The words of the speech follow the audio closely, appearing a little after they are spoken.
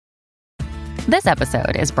This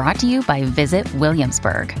episode is brought to you by Visit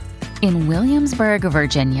Williamsburg. In Williamsburg,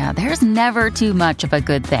 Virginia, there's never too much of a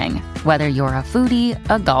good thing. Whether you're a foodie,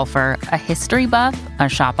 a golfer, a history buff, a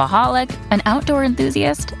shopaholic, an outdoor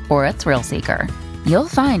enthusiast, or a thrill seeker, you'll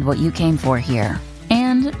find what you came for here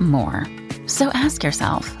and more. So ask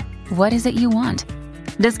yourself, what is it you want?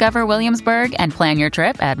 Discover Williamsburg and plan your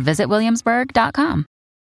trip at visitwilliamsburg.com.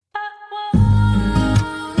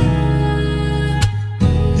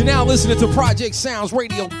 You're now listening to Project Sounds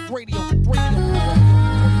Radio. I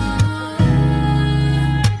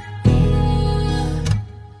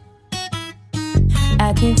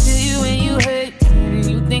can feel you when you hurt and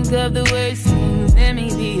you think of the worst things. Let me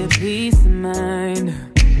be a peace of mind.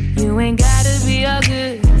 You ain't gotta be all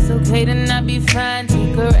good. It's okay to not be fine.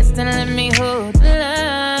 Take a rest and let me hold the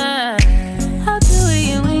line. I'll do it,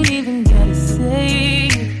 you ain't even gotta say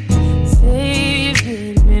it. Save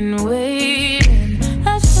it, been waiting.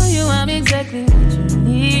 I'll show you I'm exactly what you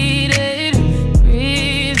needed.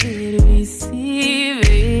 Breathe it, receive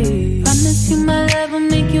it. Promise you my love will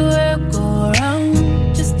make your world go round.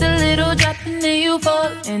 Just a little drop and then you fall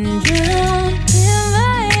and drown in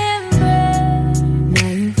my embrace. Now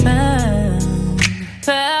you found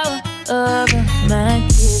power over my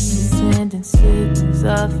kisses, sending signals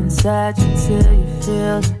off inside you till you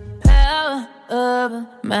feel the power over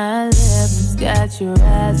my levels. Got your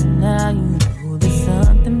eyes and now you know there's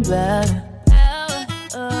something better. Power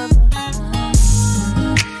over.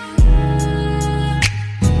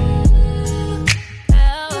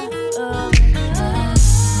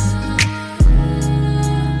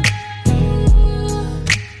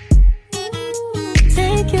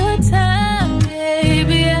 Take your time,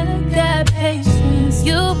 baby, I got patience.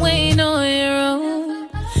 You ain't on your own.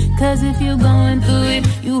 Cause if you're going through it,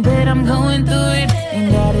 you bet I'm going through it.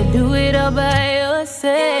 Ain't gotta do it all by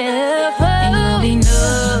yourself. Ain't gonna be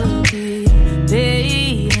no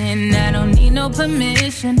debating. I don't need no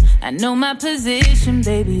permission. I know my position,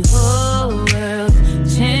 baby. Whole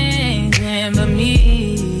world's changing but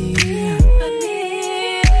me.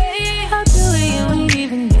 I'll do it, you ain't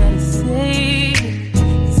even gotta say it.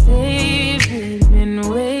 Save it, been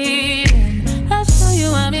waiting. I'll show you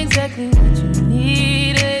I'm exactly what you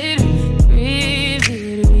needed. Breathe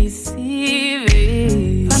it, receive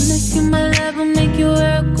it. Promise you my love will make your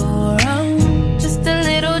world go round. Just a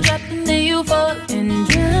little drop and then you fall and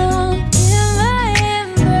drown in my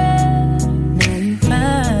embrace. Now you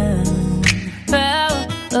found power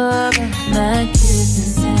over my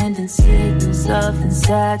kisses, sending signals off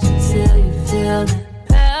inside you till you feel the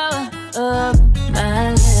power over my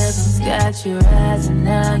levels. Got your eyes and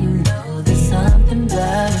now you know there's something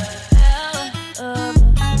better. Power over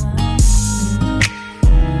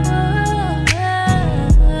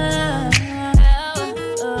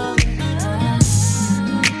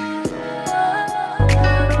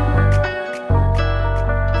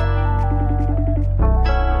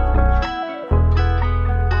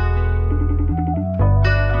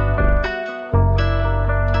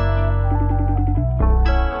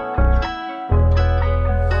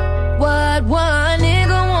what one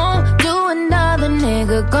nigga won't do, another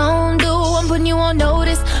nigga gon' do. I'm putting you on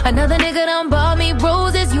notice. Another nigga done bought me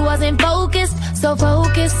roses. You wasn't focused, so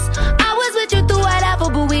focused. I was with you through whatever,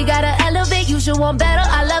 but we gotta elevate. You should want better.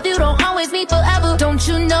 I love you, don't always meet forever. Don't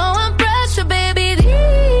you know I'm pressure, baby?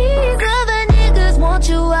 These other niggas want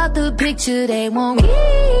you out the picture. They want me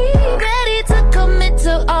ready to commit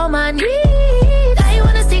to all my needs. I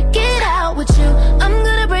wanna stick it out with you. I'm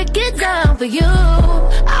gonna break it down for you.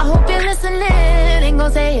 I hope you're listening. Ain't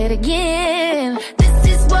gon' say it again. This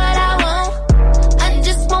is what I want. I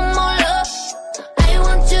just want more love. I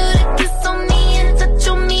want you to kiss on me and touch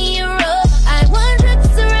on me and rub. I want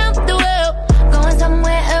trips around the world, going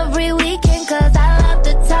somewhere every weekend. Cause I love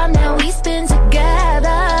the time that we spend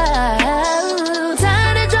together.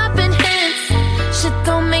 Tired of dropping hints. Shit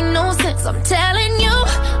don't make no sense. I'm telling you,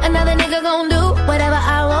 another nigga gon' do whatever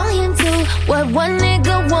I want him to. What one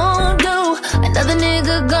nigga won't do, another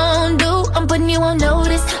nigga gon' do. I'm putting you on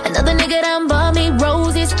notice. Another nigga done bought me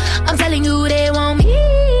roses. I'm telling you they want me.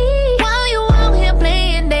 While you out here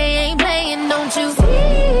playing, they ain't playing, don't you see?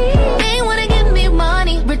 They wanna give me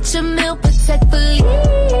money, richer meal, protect Philippe.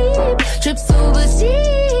 Trips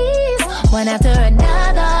overseas, one after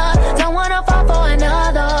another. Don't wanna fall for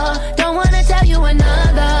another. Don't wanna tell you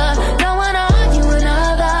another. Don't wanna argue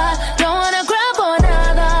another. Don't wanna cry for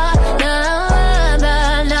another.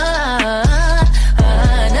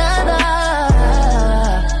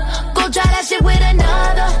 Go try that shit with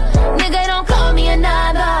another. Nigga, don't call me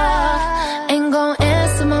another. Ain't gon'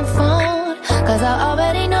 answer my phone, cause I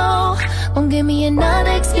already know. Won't give me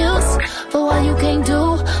another excuse for why you can't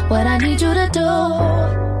do what I need you to do.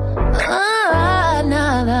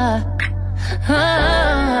 Another.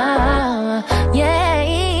 Yeah.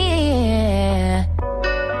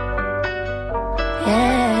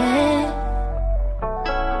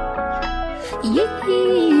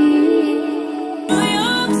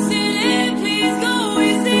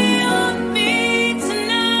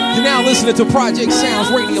 You're now listening to Project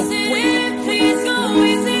Sounds Radio. Please go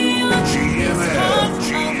easy on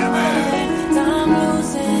I'm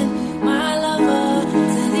losing my lover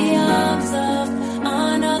to the arms of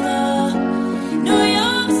another. New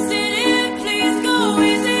York City, please go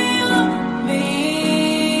easy on me.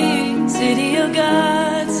 City of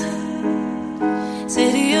gods,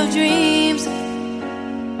 city of dreams,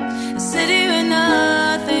 city with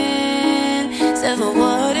nothing except for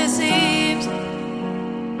what it seems.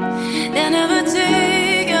 They'll never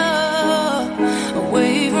take you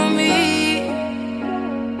away from me,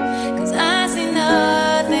 'cause I see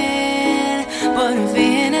nothing but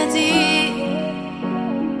infinity.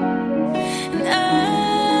 And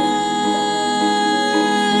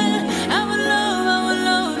I would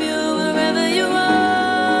love you wherever you are.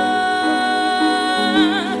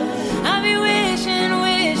 I'll be wishing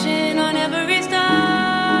on every star.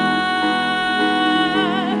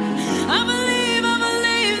 I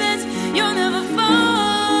believe that you'll never fall.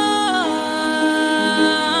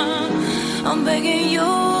 I'm begging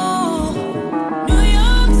you. New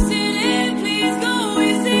York City, please go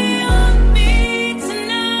easy on me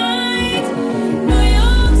tonight. New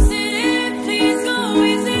York City, please go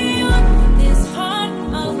easy on this heart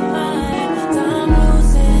of mine. 'Cause I'm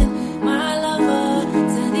losing my lover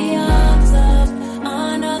to the arms of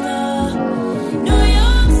another. New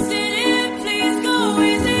York City, please go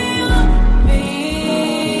easy on me.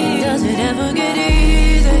 Does it ever get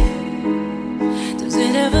easy? Does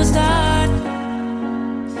it ever start?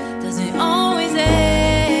 Does it always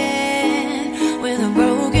end with a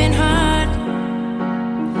broken heart?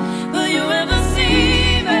 Will you ever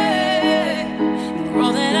see me for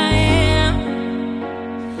all that I am?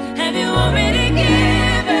 Have you already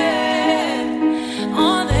given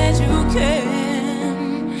all that you can?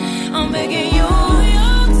 I'm begging you. New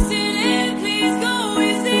York City, please go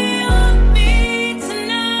easy on me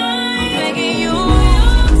tonight. I'm begging you. New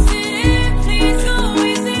York City, please go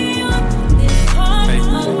easy on this heart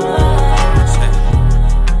of mine.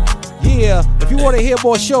 Yeah, if you want to hear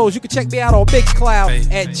more shows, you can check me out on Mixcloud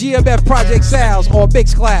at GMF Project Sounds or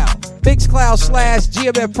Mixcloud.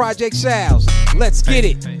 Mixcloud/GMF Project Sounds. Let's get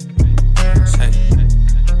it.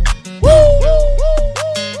 Woo!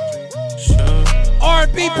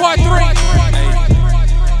 R&B Part 3.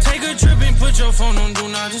 Take a trip and put your phone on Do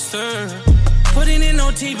Not Disturb. Putting in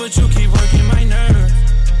OT, but you keep working my nerves.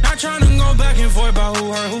 Not trying to go back and forth about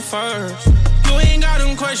who hurt who first. You ain't got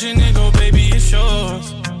them question, nigga, baby, it's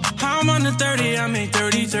yours. How I'm under 30, I made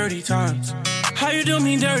 30 times. How you do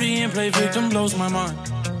me dirty and play victim blows my mind.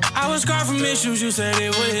 I was scarred from issues, you said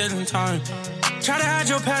it would hit in time. Try to hide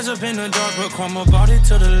your past up in the dark, but come about it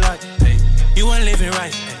to the light. Hey, you ain't living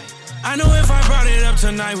right. Hey. I know if I brought it up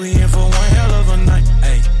tonight, we in for one hell of a night.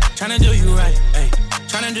 Hey, tryna do you right. Hey,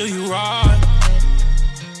 tryna do you right.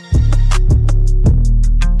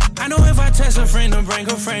 I know if I text a friend or bring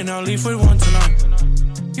a friend, I'll leave with one tonight.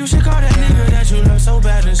 You should call that nigga that you love so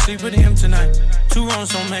bad and sleep with him tonight. Two wrongs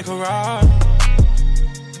don't make a right.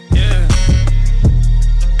 Yeah.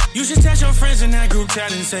 You should text your friends in that group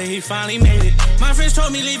chat and say he finally made it. My friends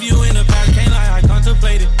told me leave you in the past, can't lie, I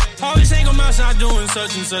contemplated. Always think I'm outside doing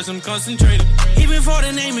such and such, I'm concentrated. Even for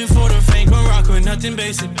the name and for the fame, gon' rock with nothing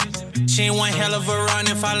basic. She ain't one hell of a run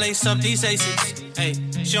if I lace up these aces. Hey,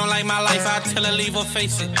 she don't like my life, I tell her leave her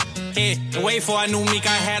face it. Hey, wait for I knew Meek,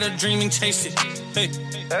 I had a dream and chase it. Hey.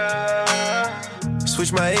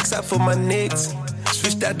 Switch my ex out for my nicks.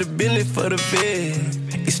 Switched out the Bentley for the bed.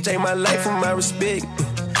 Exchange my life for my respect.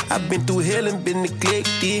 I've been through hell and been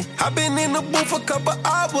neglected. I've been in the booth for a couple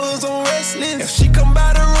hours on restless. If she come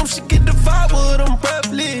by the room, she get the vibe with them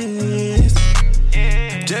breathless.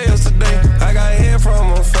 Jail today, I got head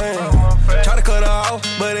from a friend. Try to cut her off,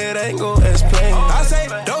 but it ain't gon' explain. I say,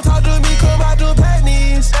 don't talk to me, come out the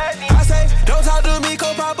panties. I say, don't talk to me,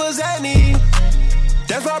 come Papa Zanny.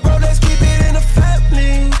 That's my bro, let's keep it in the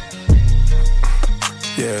family.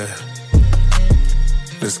 Yeah,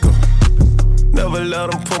 let's go. Never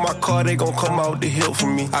let them pull my car, they gon' come out the hill for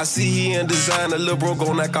me. I see he in design, a little bro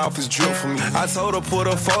gon' knock off his drill for me. I told her put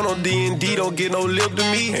her phone on D&D, don't get no lip to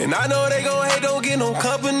me. And I know they gon' hate, don't get no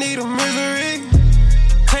company to misery.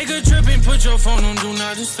 Take a trip and put your phone on Do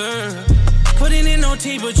Not Disturb. Putting in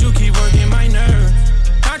OT, but you keep working my nerves.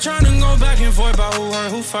 Not trying to go back and forth about who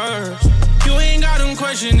hurt who first. You ain't got them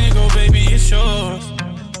question, nigga, baby, it's yours.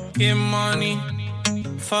 Get money,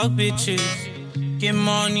 fuck bitches. Get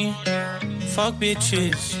money, fuck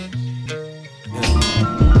bitches.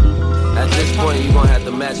 At this point, you gonna have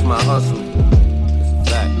to match my hustle. It's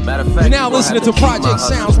a fact. Matter of fact, you're now listening to Project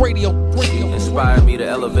Sounds Radio. Inspired me to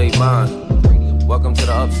elevate mine. Welcome to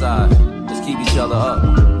the upside. Let's keep each other up.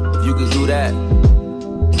 If you could do that,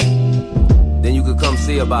 then you could come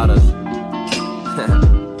see about us.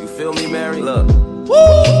 You feel me, Mary? Look.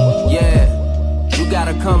 Woo! Yeah. You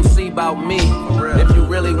gotta come see about me. If you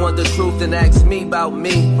really want the truth, then ask me about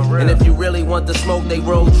me. And if you really want the smoke, they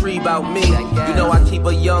roll tree about me. You know I keep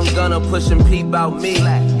a young gunner pushing P about me.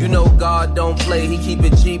 You know God don't play, he keep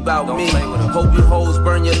it G about me. Hope you hoes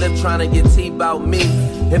burn your lip trying to get tea about me.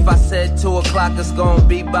 If I said 2 o'clock, it's gonna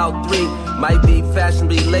be about 3. Might be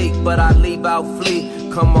fashionably late, but I leave out fleet.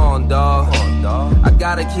 Come on, dawg. I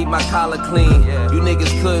gotta keep my collar clean. You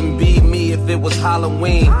niggas couldn't beat me if it was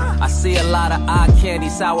Halloween. I see a lot of eye candy,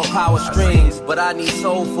 sour power strings, but I need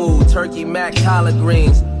soul food, turkey, mac, collard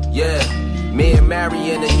greens. Yeah, me and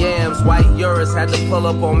Marion and Yams, white Urus had to pull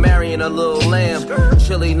up on Marion a little lamb.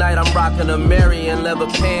 Chilly night, I'm rocking a Marion leather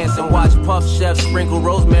pants and watch Puff Chef sprinkle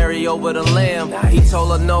rosemary over the lamb. He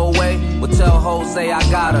told her no way, well tell Jose I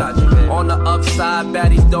got her. On the upside,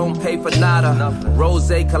 baddies don't pay for nada.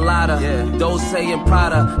 Rose Colada, Dose and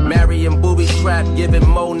Prada, Marion booby trap, giving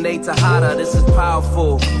Monet to Hada. This is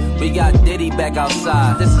powerful. We got Diddy back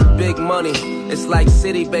outside. This is big money. It's like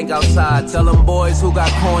Citibank outside. Tell them boys who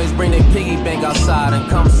got coins, bring their piggy bank outside and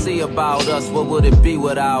come see about us. What would it be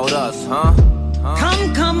without us, huh?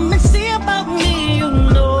 Come and see about me, you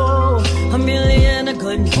know. $1 million a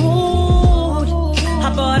good mood.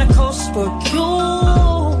 I bought a coast for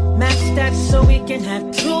you. Match that so we can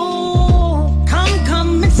have 2.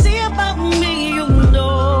 Come and see about me, you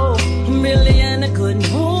know. $1 million a good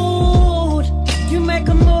mood. You make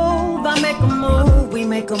a move, I make a move, we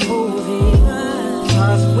make a movie.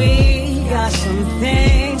 'Cause we got some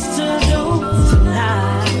things to do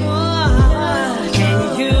tonight.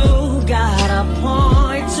 And you got a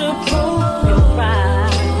point to prove you're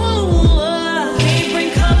right. We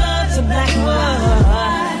bring color to black and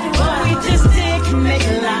white, but we just did make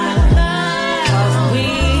a lie. 'Cause we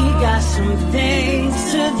got some things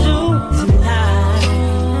to do tonight.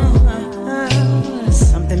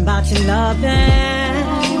 Something about your loving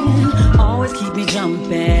always keep me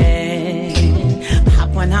jumping. Hop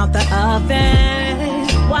one out the oven,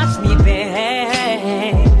 watch me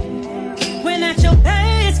bake. When at your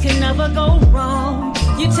pace can never go wrong.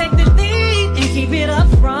 You take the lead and keep it up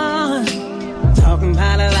front. Talking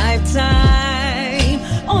about a lifetime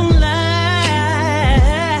online.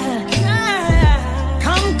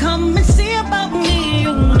 Come and see about me,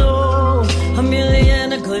 you know. $1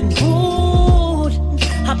 million a good mood.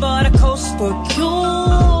 I bought a coast for you.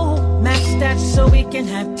 Match that so we can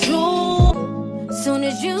have 2. Soon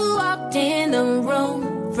as you walked in the room,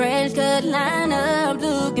 fresh cut lineup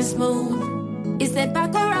looking smooth. It's that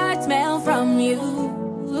baccarat smell from you.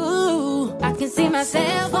 Ooh, I can see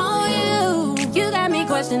myself on you. You got me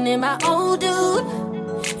questioning my old dude.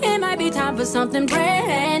 It might be time for something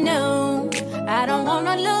brand new. I don't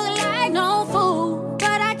wanna look like no fool,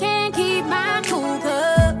 but I can't keep my cool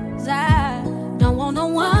 'cause I don't want no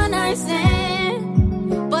one night stand.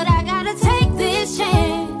 But I gotta take this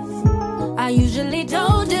chance. I usually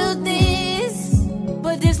don't do this,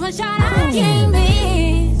 but this one shot I can't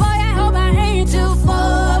miss. Boy, I hope I ain't too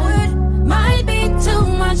forward. Might be too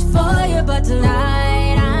much for you, but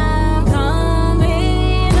tonight I'm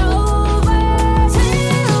coming over to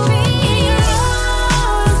be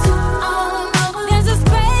yours. There's a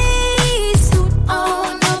space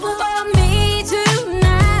on over for me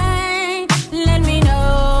tonight. Let me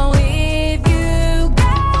know if you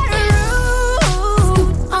got room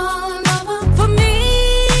on over for me.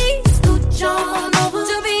 Scooch on over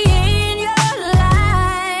to be in your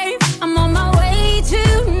life. I'm on my way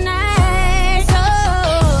tonight. So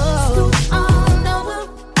scoot on over.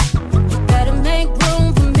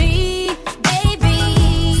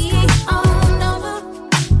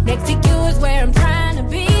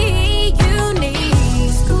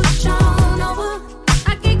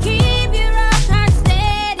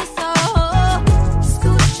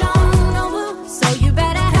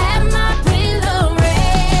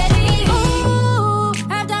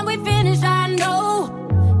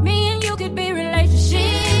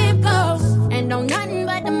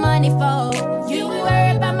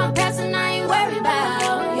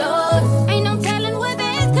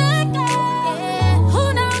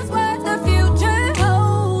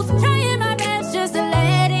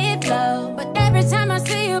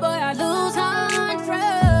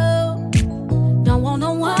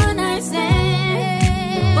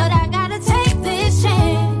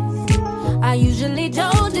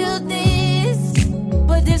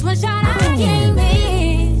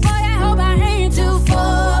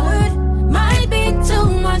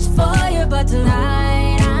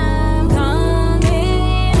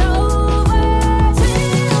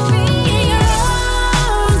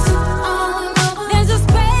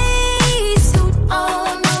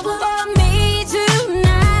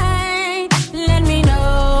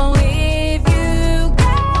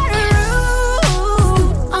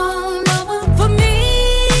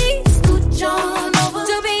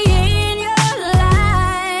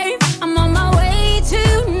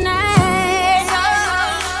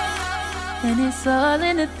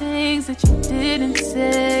 didn't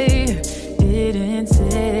say,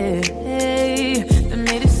 that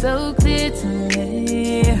made it so clear to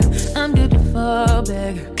me. I'm beautiful,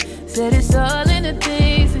 baby. Said it's all in the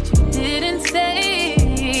things that you didn't say,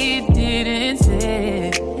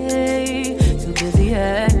 Too busy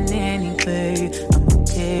hiding anyway. I'm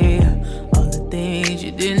okay. All the things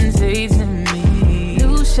you didn't say to me.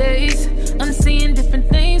 New shades, I'm seeing different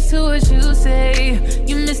things to what you say.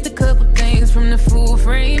 You missed a couple things from the full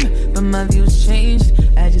frame, but my views changed.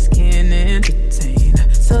 I just can't entertain.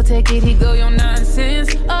 So take it, he go your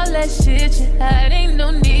nonsense. All that shit you hide, ain't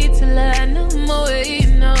no need to lie no more.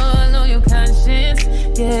 Waiting all on your conscience,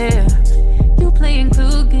 yeah. You playing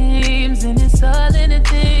clue games, and it's all in the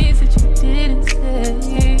things that you didn't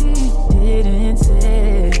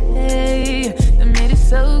say, that made it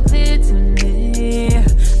so clear to me.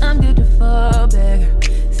 I'm beautiful, baby.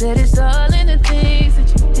 Said it's all in the things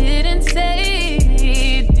that you didn't say,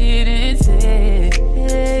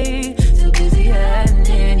 Too busy hiding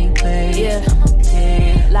anyway. Yeah, I'm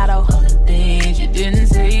okay. Lotto, all the things you didn't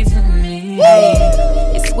say to me.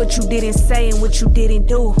 Hey, it's what you didn't say and what you didn't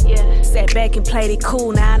do. Yeah. Sat back and played it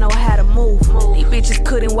cool, now I know how to move. These bitches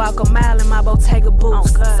couldn't walk a mile in my Bottega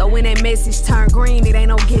boots. So when that message turned green, it ain't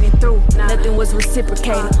no getting through. Nothing was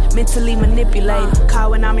reciprocated, mentally manipulated.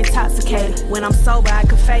 Call when I'm intoxicated. When I'm sober, I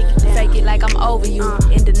can fake it like I'm over you.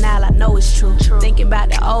 In denial, I know it's true. Thinking about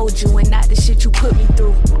the old you and not the shit you put me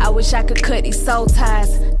through. I wish I could cut these soul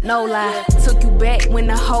ties, no lie. Took you back when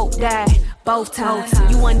the hope died. Both times.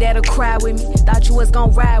 You wasn't there to cry with me. Thought you was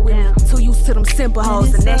gon' ride with me. Too used to them simple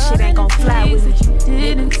hoes, and that shit ain't gon' fly with me.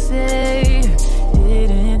 Didn't say, that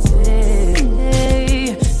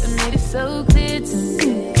made it so clear to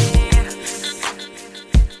me.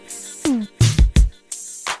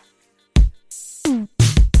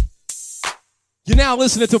 You're now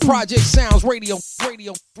listening to Project Sounds Radio.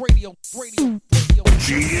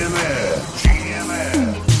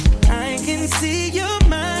 GMF. I can see your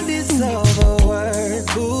mind is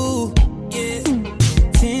overworked, ooh, yeah.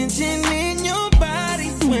 Tension in your body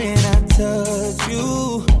when I touch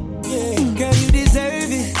you, yeah. Girl, you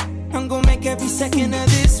deserve it. I'm gonna make every second of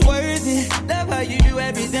this worth it. Love how you do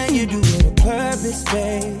everything you do with a purpose,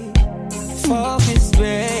 babe. Focus,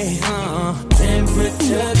 babe.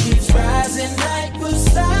 Temperature keeps rising like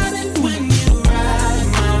Poseidon when you ride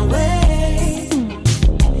my way.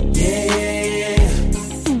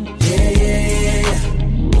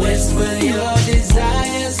 Whisper your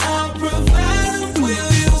desires, I'll provide them.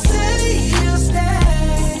 Will you say you'll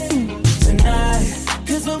stay tonight?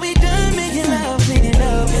 Cause when we done making love, cleaning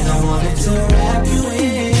up, and I wanted to wrap you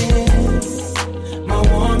in my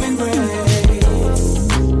warm embrace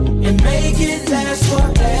and make it last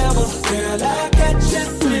forever. Girl, I got your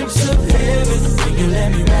glimpse of heaven. Will you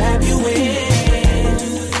let me wrap you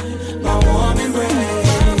in my warm embrace?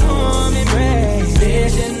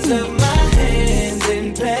 Visions of my hands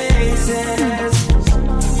in places,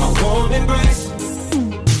 my warm embrace.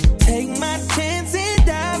 Take my chance and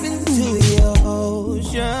dive into your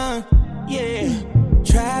ocean, yeah.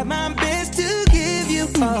 Try my best to give you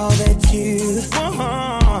all that you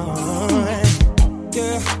want.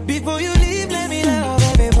 Girl, before you leave, let me love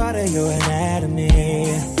every part of your anatomy.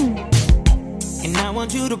 And I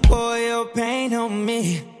want you to pour your pain on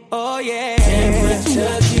me. Oh yeah.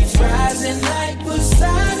 Temperature keeps rising like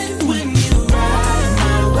Poseidon when you ride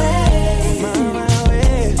my way. My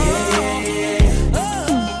way.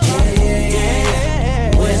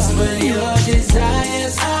 Yeah. Whisper your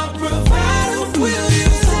desires, I'll provide them. Will you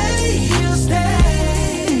say you'll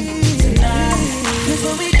stay tonight? Cause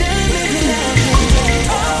when we done making love,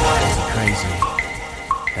 it's crazy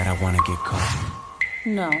that I wanna get caught.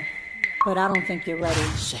 No. But I don't think you're ready.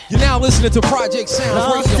 You're now listening to Project Sounds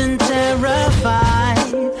Lost Radio. and terrified,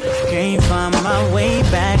 can't find my way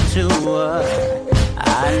back to what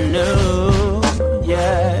I knew.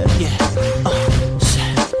 Yeah.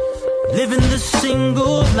 Living the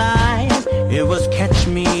single life, it was catch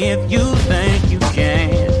me if you think you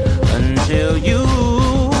can. Until you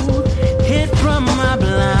hit from my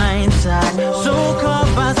blind side, so caught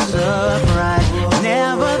by surprise.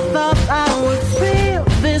 Never thought I would feel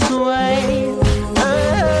this way.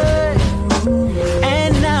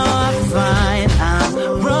 And now I find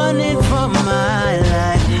I'm running for my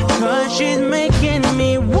life, cause she's making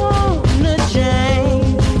me wanna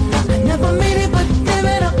change. I never made it, but damn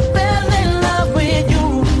it, I fell in love with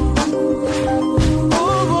you.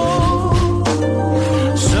 Ooh,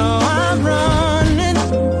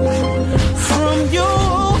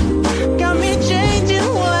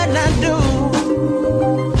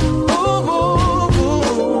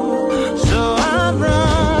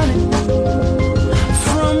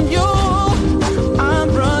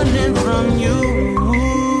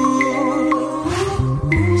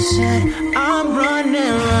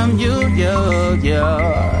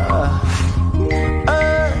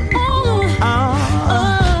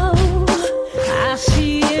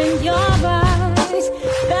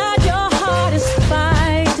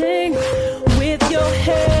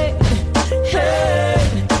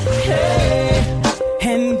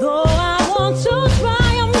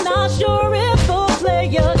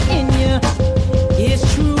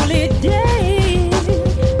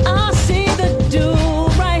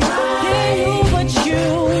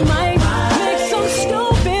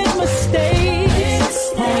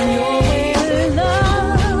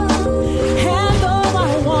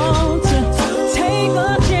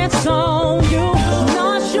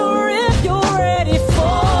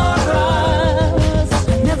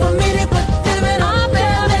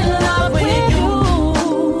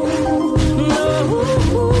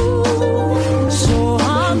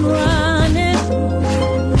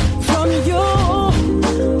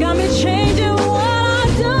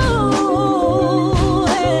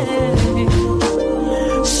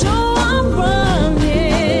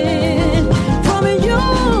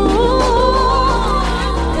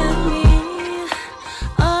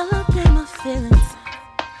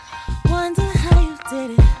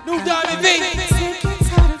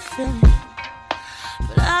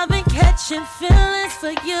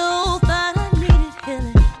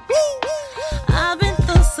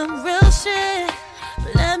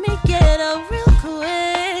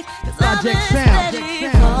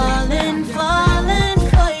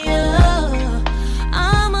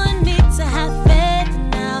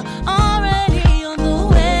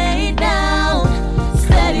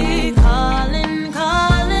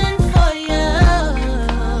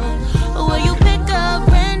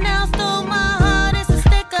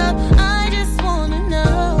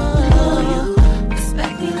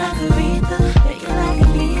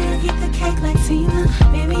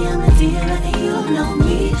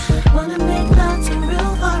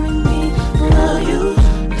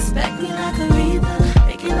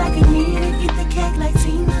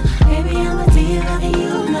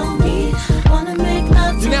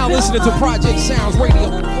 listening to Project Sounds Radio.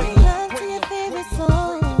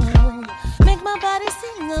 Make my body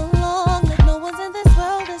sing along. Like no one's in this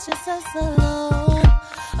world, it's just us alone.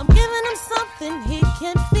 I'm giving him something he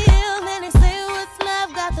can feel. And they say what's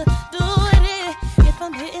love got to do with it. If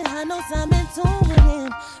I'm hitting high notes, I'm in tune with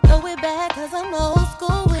him. Throw it back cause I'm old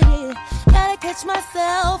school with it. Gotta catch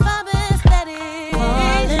myself, I've been steady.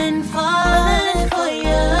 Falling for you.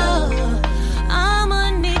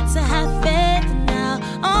 I'ma need to have faith now.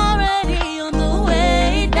 Already on the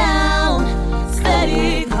way down.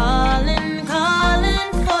 Steady calling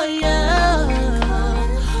for you.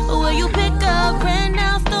 Will you pick up right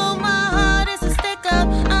now? Though my heart is a stick up.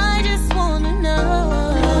 I just wanna know.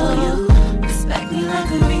 Will you respect me like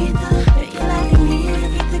Aretha? Bet you like me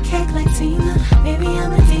and eat the cake like Tina. Maybe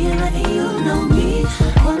I'm a dealer and you know me.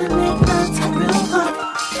 Wanna make love to real hard.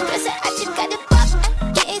 I said I just got it pop,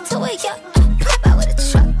 get into it, yo. Pop out with a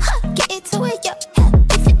truck, get into it, yo.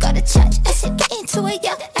 If you go to church, I said get into it,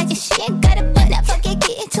 yo. I guess she ain't got it, but I forget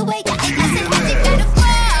get into it, yo. I said I just got it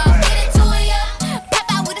pop, get into it, yo.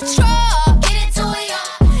 Pop out with a truck, get into it, yo.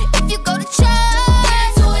 If you go to church, get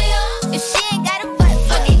into it, yo. If she ain't got it, but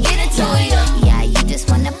forget get into it, yo. Yeah, you just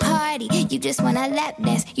wanna party, you just wanna lap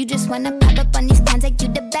dance, you just wanna pop up on these cons like you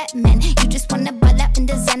the Batman. You just wanna ball out in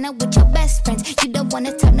designer with your best friends. You don't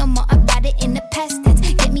wanna talk no more about it in the past tense.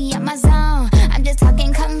 Get me out my zone, I'm just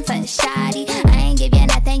talking comfort, shoddy. I ain't give you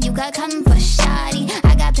nothing, you got comfort, shoddy.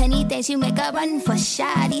 I got plenty things you make a run for,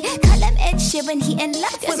 shoddy. Call him Ed Sheeran, he in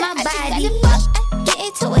love with my body. Get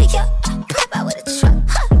into it, yo. Pop out with a truck,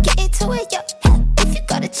 get into it, yo. If you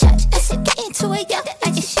go to church, I said get into it, yo.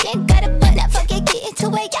 I just she ain't got it, but I forget get into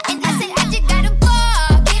it, yo. And I said I just got a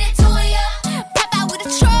ball, get into it, yo. Pop out with a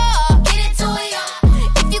truck, get into it, yo.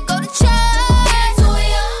 If you go to church, get into it,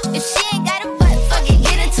 yo. If she ain't got it, but forget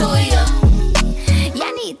get into it, yo.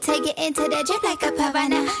 Y'all need to get into the drip like a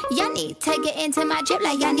piranha. Y'all need to get into my drip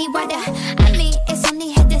like y'all need water. I mean, it's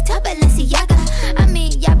only hit the top of Balenciaga. I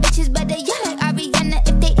mean, y'all bitches better y'all like Ariana.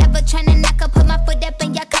 If they ever tryna knock up, put my foot up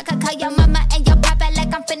in your caca. Call your mama and your papa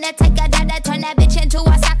like I'm finna take a dada. Turn that bitch into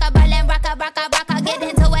a soccer ball and rock a. Get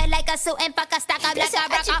into it like a suit and fuck a stack up like a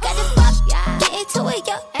rocker. Get into it,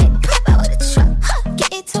 yo. Hey, pop out with a truck,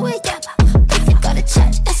 get into it, yo. If you go to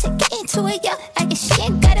church, I said get into it, yo. I guess she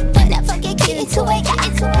ain't got it, but I forget get into it, get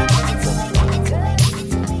into it, get into it.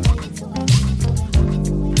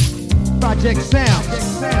 Project Sound.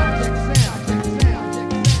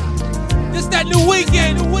 This that new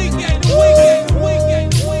weekend.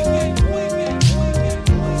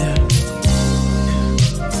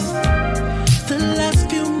 The last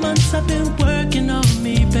few months I've been working on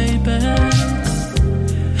me, baby.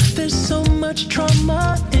 There's so much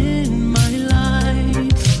trauma in my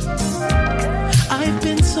life. I've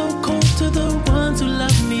been so cold to the ones who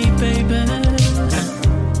love me, baby.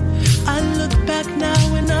 I look back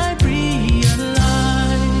now and I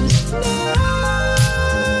realize. Now,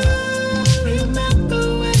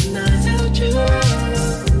 remember when I held you?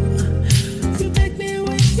 You begged me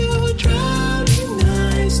with your drowning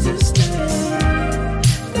eyes to stay.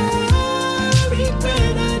 Now,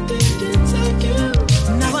 regret I didn't take you.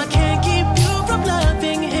 Now I can't keep you from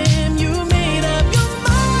loving him. You made up your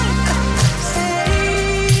mind.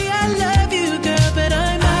 Say I love you, girl, but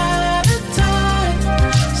I'm out of time.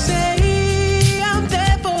 Say I'm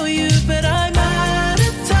there for you, but I'm out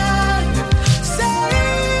of time.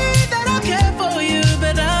 Say that I'll care for you,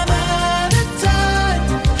 but I'm out of time.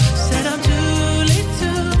 Said I'm too late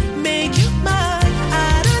to make you mine.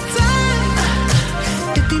 Out of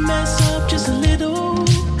time. If you mess up just a little,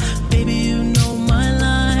 baby, you know my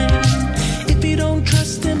line. If you don't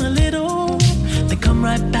trust him a little, then come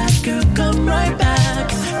right back, girl, come right back.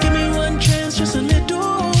 Give me one chance, just a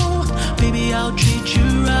little. Baby, I'll treat you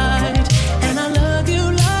right. And I love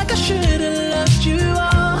you like I should have loved you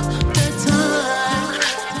all the time.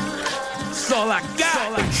 That's all I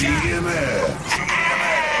got. GMF.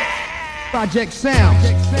 Project Sound.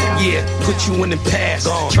 Yeah, put you in the past.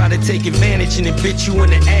 Try to take advantage and then bit you in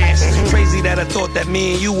the ass. Crazy that I thought that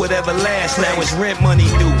me and you would ever last. Now it's rent money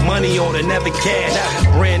due, money order, never cash.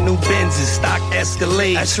 Brand new Benzes, stock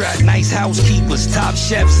Escalade. That's right. Nice housekeepers, top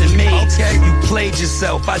chefs and maids. You played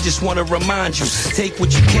yourself, I just want to remind you. Take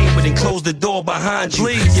what you came with and close the door behind you.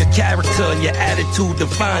 Please. Your character and your attitude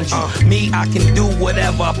defines you. Me, I can do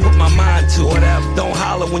whatever I put my mind to. Whatever. Don't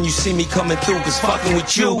holler when you see me coming through, cause fucking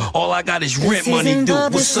with you, all I got is rent money due.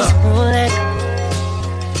 What's up?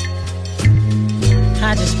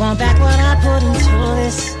 I just want back what I put into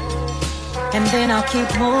this, and then I'll keep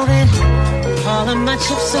moving. All of my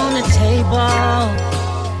chips on the table,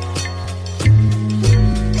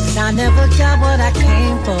 'cause I never got what I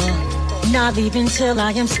came for. Not leaving till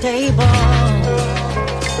I am stable. I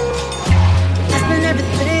spend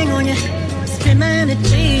everything on you, spend my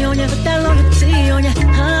energy on you, put that loyalty on you.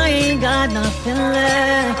 I ain't got nothing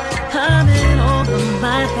left, coming over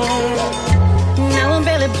my head. Now I'm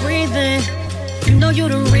barely breathing. You know you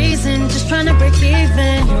the reason, just trying to break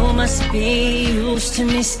even. You must be used to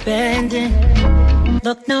me spending.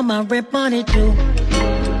 Look now my rent money due.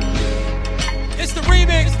 It's the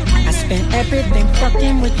remix. I spent everything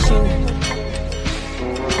fucking with you.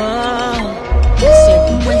 Oh, you said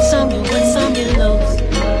you win some, you lose.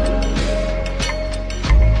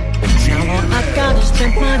 Now all I got is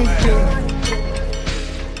rent money due.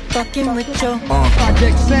 Fucking with you.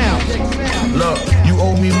 Project Sound. Look, you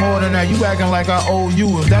owe me more than that. You acting like I owe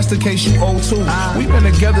you. If that's the case, you owe too. We've been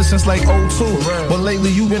together since like 02. But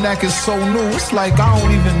lately you been acting so new. It's like I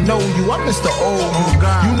don't even know you. I miss the old you.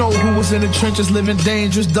 You know who was in the trenches, living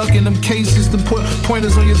dangerous, ducking them cases to put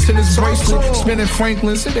pointers on your tennis bracelet, spinning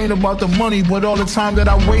Franklin's. It ain't about the money, but all the time that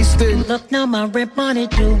I wasted. Look now my rent money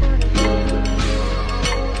due.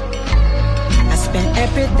 I spent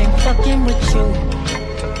everything fucking with you.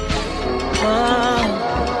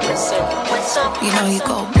 You know you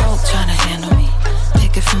go broke trying to handle me.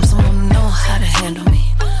 Take it from someone who know how to handle me.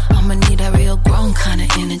 I'ma need that real grown kind of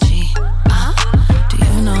energy. Do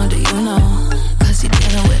you know? Cause you're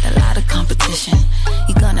dealing with a lot of competition.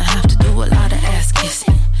 You're gonna have to do a lot of ass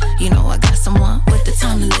kissing. You know I got someone with the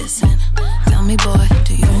time to listen. Tell me boy,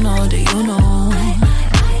 do you know?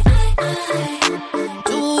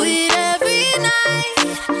 Do it every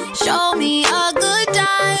night. Show me a good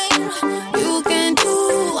time. You can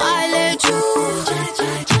do, I let you.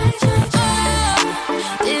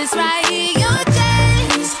 This right here, your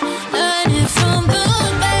taste. Learning from the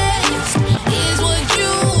best is what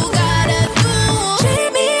you gotta do. Treat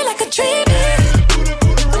me like a treat me.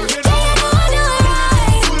 Yeah, I know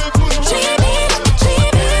right. Treat me like a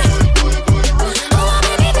treat me. Oh,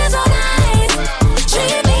 baby, feels so nice.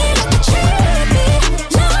 Treat me like a treat me.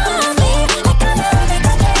 Love me like I love it,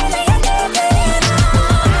 'cause baby, I can't feel it now.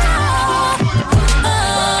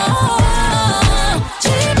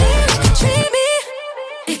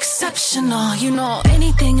 Exceptional, you know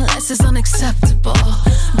anything less is unacceptable.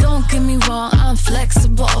 Don't get me wrong, I'm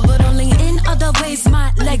flexible, but only in other ways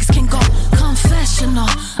my legs can go. Confessional,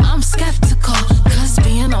 I'm skeptical, cause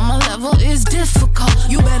being on my level is difficult.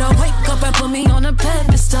 You better wake up and put me on a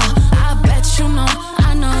pedestal. I bet you know,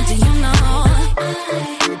 I know, do you know?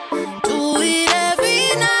 Do it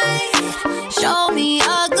every night. Show me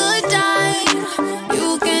a good time.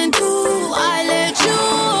 You can do, I let you.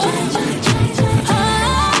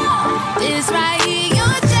 This right here,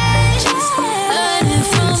 your taste. Learning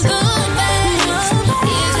from the best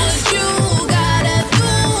is what you gotta do.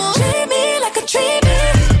 Treat me like a treat me.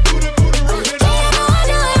 Yeah, I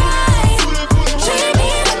know right. Treat me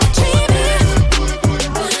like a treat me.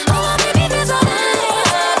 Oh, baby, feels so nice.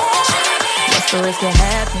 What's the worst that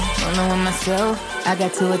happened? Rolling with myself. I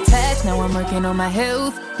got too attached, now I'm working on my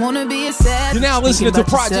health. Wanna be a savage. You're now listening to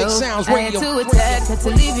Project Sounds Radio. I had to attack, had to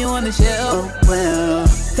leave you on the shelf. Oh, well.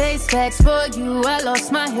 Face facts for you, I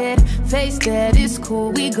lost my head. Face that, it's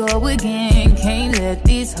cool, we go again. Can't let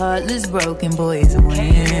these heartless broken boys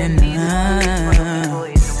win.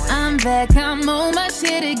 I'm back, I'm on my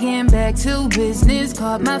shit again. Back to business,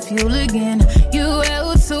 caught my fuel again. You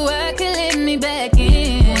out so I can let me back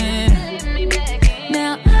in.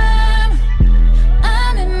 Now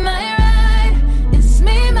I'm in my ride. It's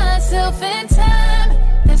me, myself, and time.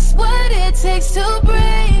 That's what it takes to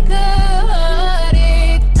break a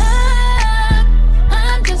heartache.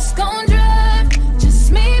 I'm just gon' drive.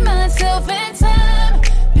 Just me, myself, and time.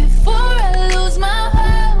 Before I lose my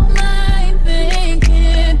whole mind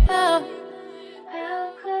thinking, how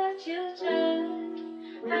could you turn?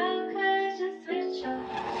 How could you switch up?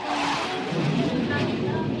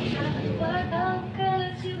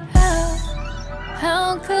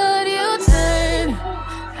 How could you turn?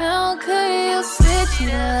 How could you switch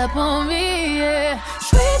it up on me? Yeah.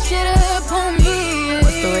 Switch it up on me. Yeah.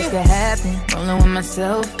 What's the worst that happened? Rolling with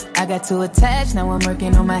myself. I got too attached, now I'm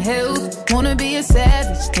working on my health. Wanna be a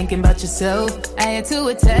savage, thinking about yourself. I had to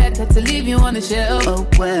attack, had to leave you on the shelf. Oh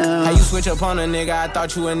well. How you switch up on a nigga, I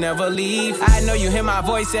thought you would never leave. I know you hear my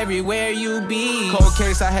voice everywhere you be. Cold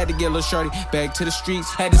case, I had to get a little shorty back to the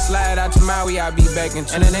streets. Had to slide out to Maui, I be back in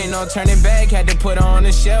 2 And it ain't no turning back, had to put her on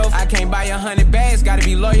the shelf. I can't buy 100 bags, gotta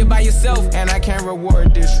be loyal by yourself. And I can't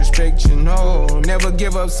reward disrespect, you know. Never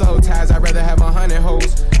give up soul ties, I'd rather have 100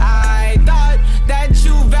 hoes. I thought that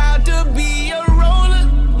you vowed to be a roller.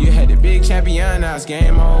 You had the big champion, now it's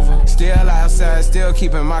game over. Still outside, still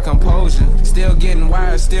keeping my composure. Still getting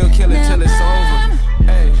wired, still killing till it's over.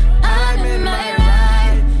 Hey. I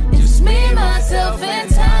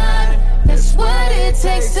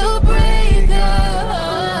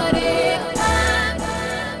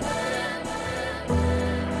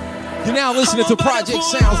You're now listening to Project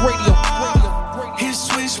Sounds Radio. His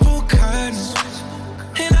switchboard curtains,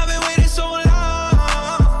 and I've been waiting so long.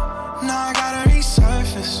 Now I gotta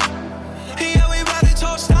resurface. Yeah, we about to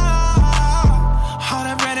toast out all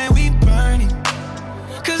the bread that we burning.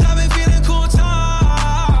 Cause I've been feeling cool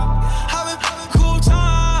time. I've been feeling cool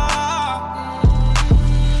time.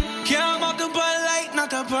 Yeah, I'm off the Bud Light, not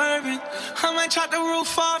the bourbon. I might chop the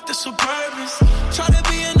roof off the Suburbans. Try to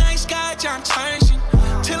be a nice guy, John Turgeon.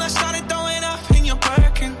 Till I started throwing up in your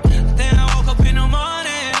Birkin. Then I woke up in the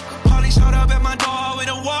morning. Police showed up at my door with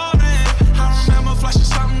a warrant. I remember flushing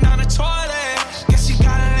something down the toilet. Guess you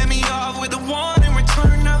gotta let me off with a warning.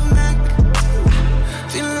 Return of Mac.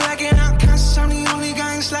 Feeling like an outcast. I'm the only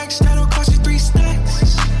guy in slacks that'll cost you 3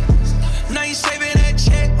 stacks. Now you saving that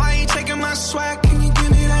check. Why you taking my swag? Can you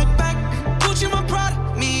give me that back? Gucci my product,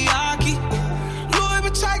 Miyake, Louis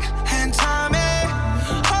Vuitton, and Tommy.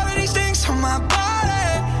 All of these things on my body.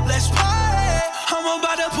 Let's party. I'm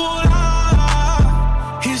about to pull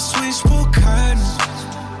out his switchboard curtains,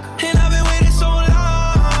 and I've been waiting so long.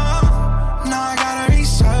 Now I gotta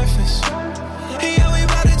resurface. Yeah, we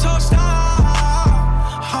about to toast out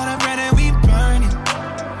all the bread that we burning.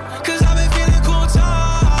 Cause I've been feeling cool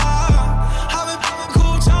time. I've been feeling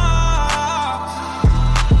cool time.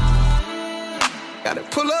 Gotta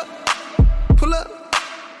pull up.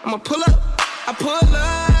 I'ma pull up. I pull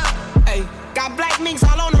up. Hey, got black minks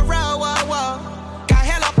all on the road. Whoa, whoa. Got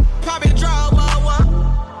hella poppin' draw. Whoa,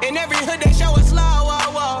 whoa. In every hood they show us low.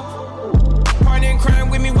 Whoa, whoa. Partner in crime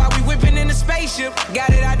with me while we whipping in the spaceship. Got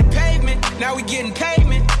it out the pavement. Now we getting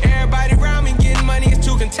payment. Everybody around me getting money. It's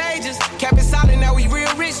too contagious. Kept it solid. Now we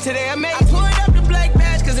real rich today. I pulled up the black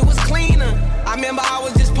badge cause it was cleaner. I remember I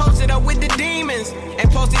was just posted up with the demons.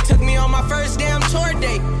 And Posty took me on my first damn tour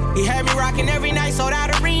date. He had me rocking every night, sold out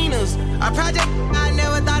arenas. A project I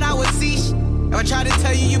never thought I would see. If I tried to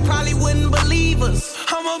tell you, you probably wouldn't believe us.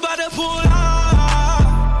 I'm about to pull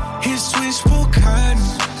out his switchboard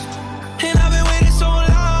curtains, and I've been waiting so long.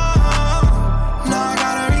 Now I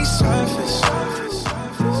gotta resurface.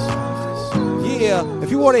 Yeah, if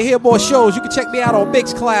you want to hear more shows, you can check me out on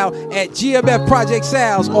Mixcloud at GMF Project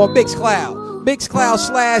Sounds or Mixcloud.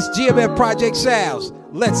 Mixcloud/GMF Project Sounds.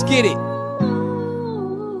 Let's get it.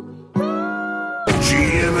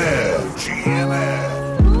 GMF.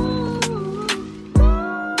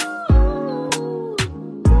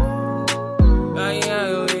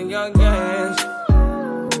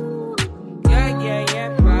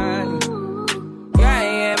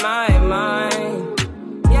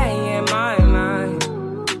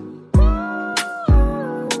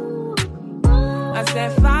 I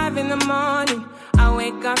said 5 in the morning, I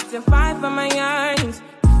wake up to 5 for my yearnings.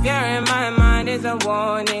 Fear in my mind is a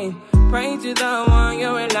warning. Pray to the one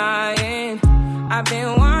you're relying. I've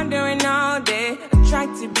been wandering all day. I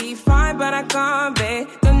tried to be fine, but I can't be.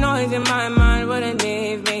 The noise in my mind wouldn't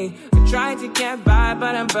leave me. I tried to get by,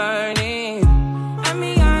 but I'm burning. And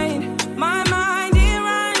behind my mind, it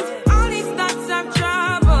runs. All these thoughts of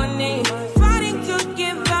trouble me. Fighting to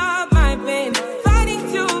give up my pain. Fighting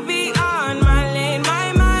to be on my lane.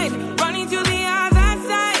 My mind running to the other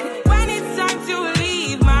side. When it's time to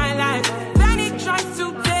leave my life, then it tries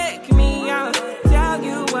to take me out. Tell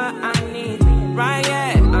you what I need, right?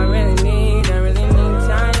 Yeah, I really need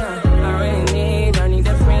time now. I need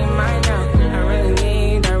to free mind now. I really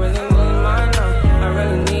need my love.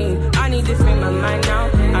 I need to free my mind now.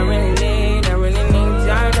 I really need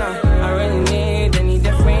time now. I need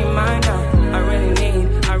to free mind now.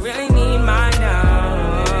 I really need my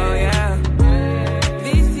now. Yeah.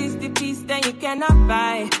 This is the peace that you cannot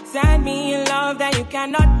buy. Send me a love that you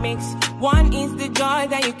cannot mix. One is the joy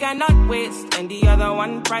that you cannot waste, and the other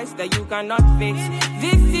one price that you cannot fix.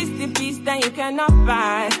 This is the peace that you cannot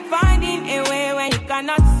buy. Finding a way when you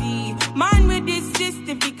cannot see. Man with this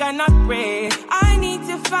system, he cannot pray. I need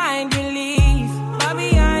to find relief. But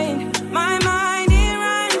behind my mind, it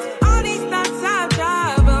runs. All these thoughts have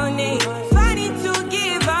trouble me. Fighting to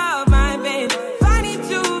give up my pain. Fighting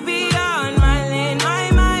to be on my lane.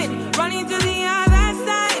 My mind running to the other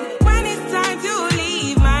side. When it's time to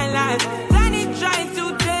leave my life, then it tries to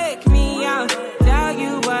take me out. Tell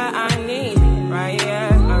you what I need, right?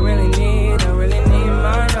 Yeah, I really need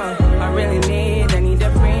my love. I need to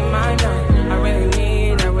free my love. I really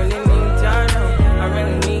need time.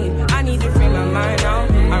 I need to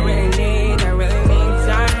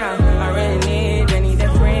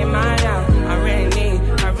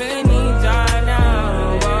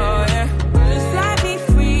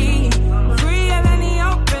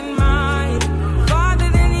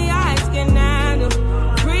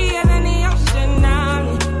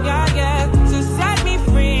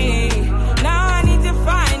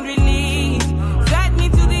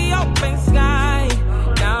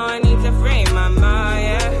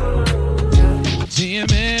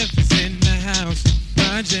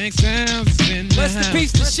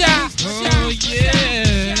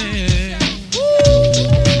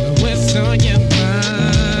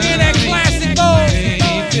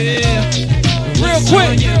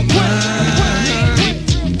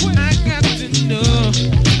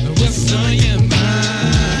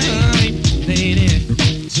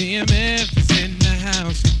is in the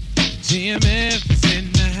house. GMF is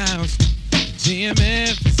in the house.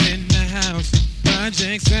 GMF is in the house.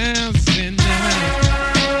 Project Sounds is in the house.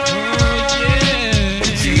 Oh yeah.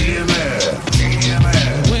 GMF.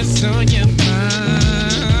 What's on your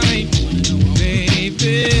mind,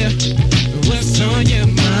 baby? What's on your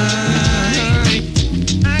mind?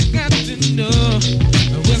 I got to know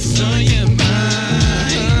what's on your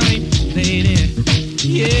mind, lady.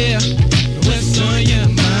 Yeah, what's on your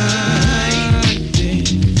mind,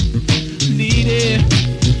 lady?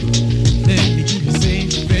 Let me keep you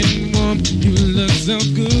safe and warm. You look so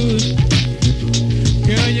good,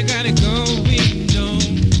 girl. You gotta go. We know.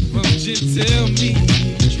 Won't you tell me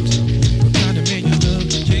what kind of man you're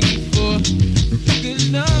looking for? Good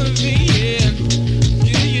loving, yeah.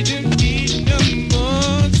 Girl, you don't need no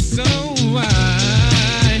more. So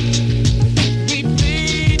why we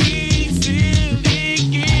play these silly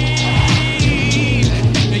games?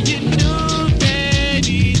 And you know that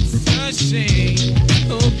it's a shame.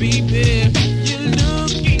 Oh, baby, you're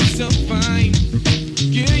looking so fine.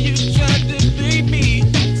 Girl, you tried to beat me.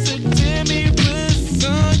 So tell me what's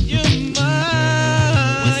on your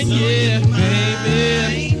mind. Yeah,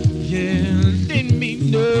 baby. Yeah, let me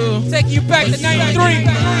know. Take you back to 93. I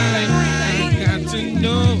got to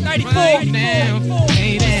know 94. right now.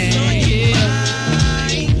 Lady, yeah.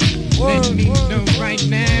 Let me know right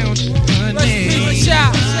now, honey. Let's give a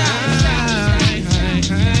shout.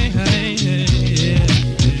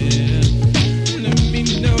 Let me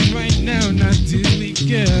know right now, now do we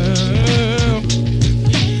go?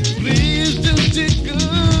 Please don't you go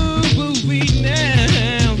away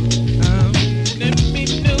now. Let me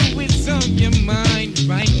know what's on your mind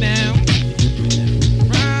right now.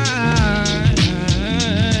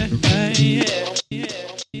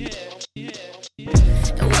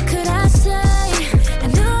 What could I say? I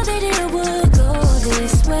knew that it would go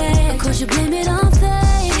this way. Of course you blame it on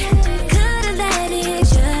fate. Could've let it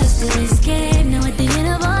just escape. Now at the end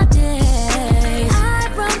of our days,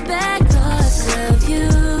 I run back cause of you.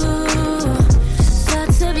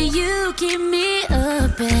 Thoughts of you keep me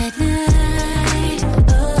up at night.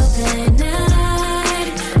 Up at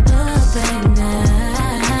night. Up at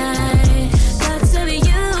night. Thoughts of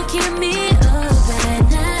you keep me up at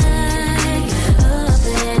night. Up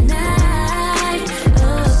at night.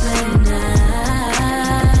 Up at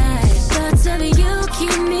night. Thoughts of you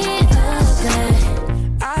keep me up at.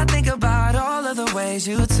 I think about all of the ways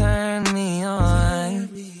you turn me on.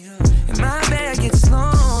 And my bed gets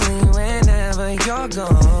lonely whenever you're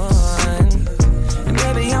gone. And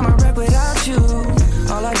baby, I'm a wreck without you.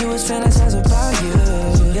 All I do is fantasize about you.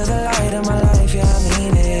 You're the light of my life, yeah, I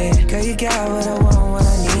mean it. Girl, you got what I want, what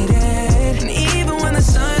I needed. And even when the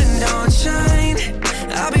sun don't shine,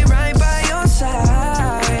 I'll be right by your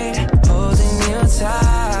side, holding you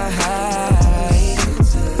tight.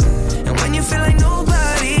 And when you feel like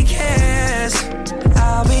nobody cares,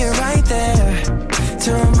 I'll be right there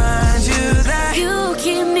to remind you that You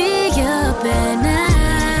keep me up at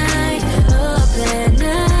night. Up at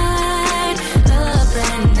night. Up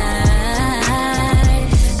at night.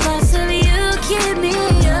 Thoughts of you keep me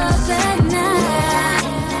up at night.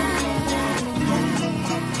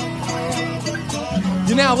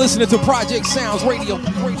 You're now listening to Project Sounds Radio.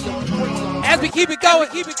 As we keep it going,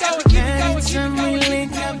 keep it going, keep it going, keep it going.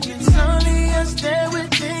 it's only us that we're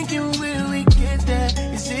thinking, will we get there?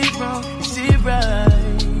 Is it wrong? Is it right?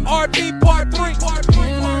 RB Part 3.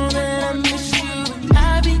 You know that I miss you.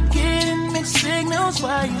 I be getting mixed signals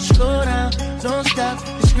while you slow down. Don't stop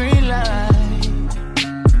the green light.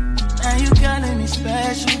 Now you calling me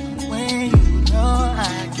special when you know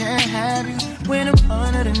I can't have you. When I'm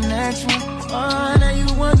under the next one, oh, now you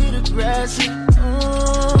want to get aggressive.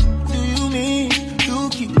 Oh, do you mean you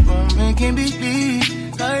keep on making me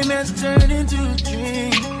believe nightmares turn into a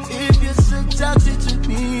dream? If you're so toxic to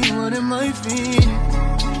me, what am I feeling?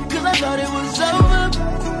 Cause I thought it was over.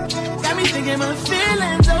 Got me thinking my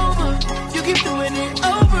feelings over. You keep doing it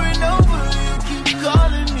over and over. You keep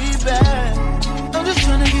calling me back. I'm just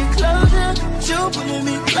trying to get closer. You pulling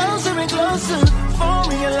me closer and closer. For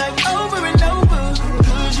me, you're like over and over.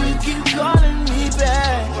 Cause you keep calling me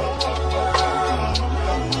back.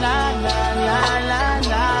 La la la la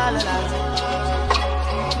la la la.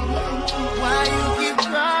 Why you keep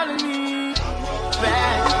calling me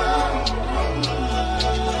back?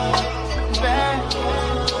 Back.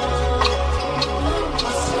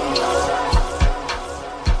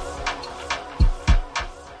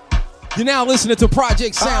 You're now listening to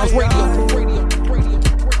Project Sounds Radio.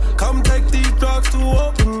 Come take these drugs to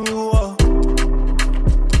open you up.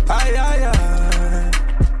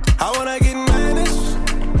 I wanna get managed.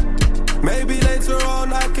 Maybe later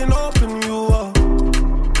on I can open you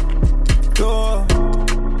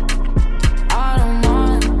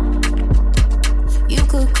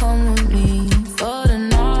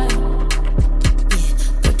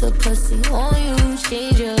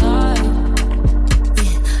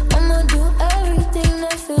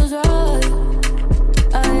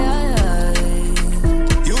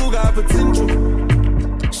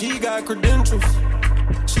credentials.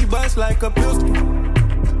 She bust like a pistol.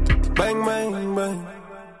 Bang, bang, bang.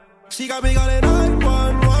 She got me calling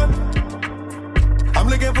 911. I'm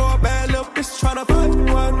looking for a bad little bitch tryna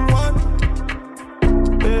find one.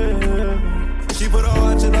 Yeah. She put her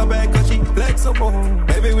watch in her back cause she flexible.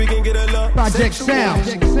 Baby, we can get a love. Project Sound.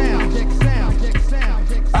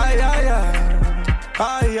 Aye, aye, aye.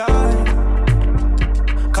 Aye, aye.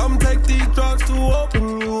 Come take these drugs to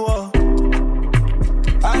open you up.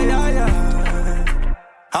 Aye, aye, aye.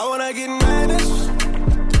 I wanna get managed.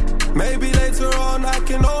 Maybe later on I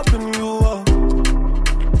can open you up.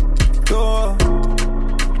 Door.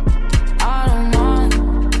 I don't mind.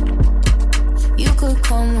 You could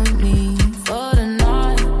come with me for the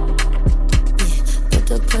night. Yeah, get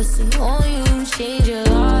the pussy on you, change your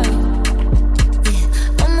life.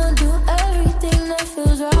 Yeah, I'ma do everything that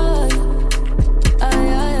feels right. Aye,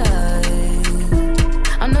 aye, aye.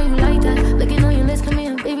 I know you like that. Looking on your list, come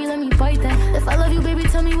here, baby, let me bite that. If I love you, baby,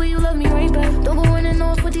 tell me will you love me right back. Don't go running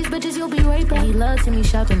off with these bitches, you'll be right back. He loves me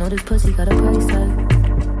shopping, know this pussy got a price tag.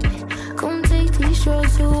 Come take these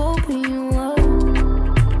drugs to open you up.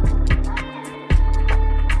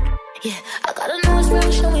 Yeah, I gotta know it's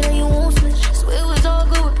real, show me that you won't switch. Swear it was all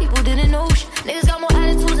good, but people didn't know shit. Niggas got more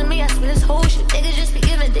attitudes than me, I swear this whole shit. Niggas just be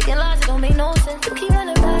giving dick and lies, it don't make no sense. You keep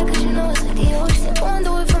running back, cause you know it's like the ocean. Go and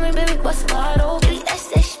do it for me, baby, bust it wide open. Baby, that's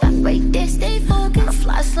that spot right there, stay focused. I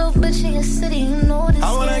fly slow, bitch, in your city, you know this.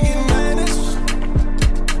 I wanna get managed.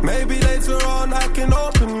 Maybe later on I can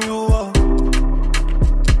open you up.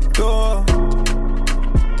 Door.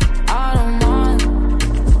 I don't mind.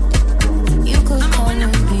 You could come with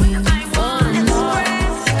me for the night.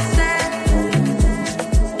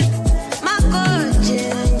 My good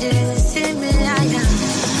ginger, similar.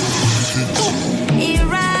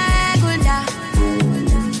 Irregular.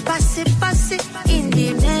 Pass it in the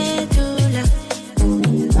medulla.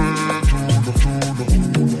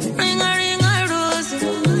 Ring a rose.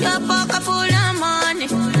 Your pocket full of money.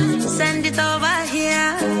 Send it over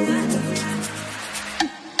here.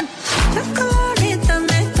 Chocolate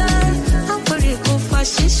metal, I'm pretty good for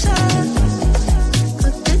shisha.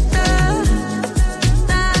 Chocolate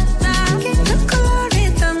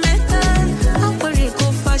metal, I'm pretty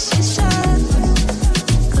good for shisha.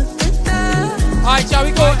 Alright, y'all,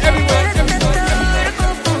 we going everywhere.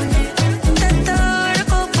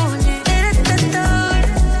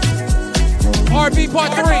 R&B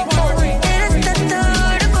part 3.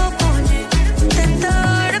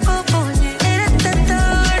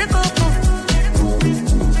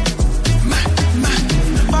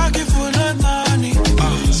 Pocket full of money,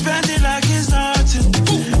 spend it like it's nothing.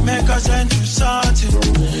 Make us send you something,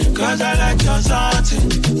 cause I like your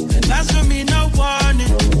something. And that's for me, no warning.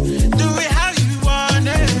 Do it how you want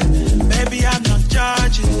it. Baby, I'm not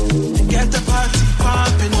judging. Get the party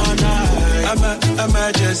popping all night. I'm an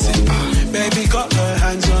emergency. Baby got her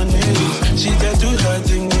hands on it. She did do her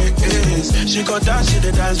thing with it. She got down, she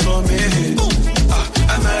did dance for me.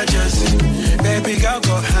 Emergency. Baby girl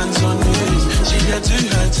got hands on it. She did do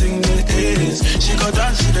her thing with it. She got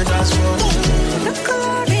down, she did dance for me.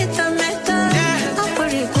 Chocolate metal, I'm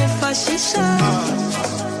pretty good for shisha.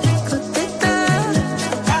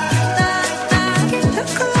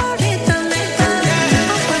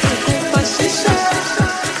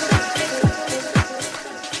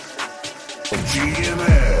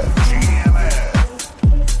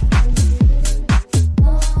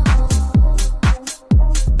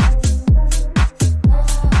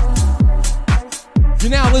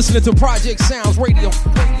 Listening to Project Sounds Radio.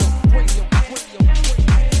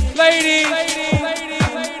 Ladies.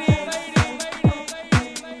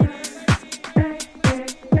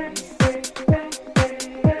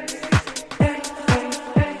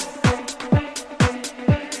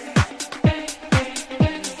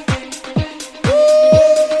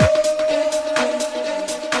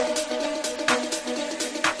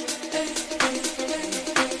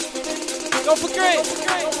 Don't forget.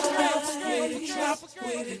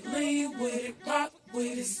 Lean with it, rock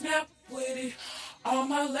with it, snap with it. All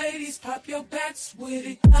my ladies, pop your backs with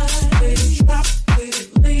it. With it, drop with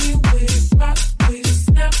it, lean with it, rock with it,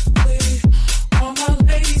 snap with it. All my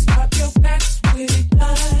ladies, pop your backs with it.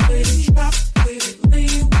 With it, drop with it,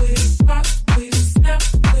 lean with it, rock with it, snap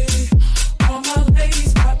with it. All my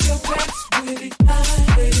ladies, pop your backs with it.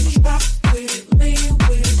 With it, drop with it, lean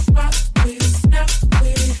with it, rock with it, snap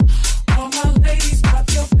with it. All my ladies, pop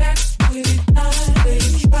your backs with it.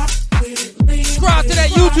 Subscribe to that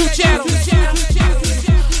YouTube channel.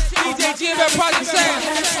 DJ GMF Project Sound.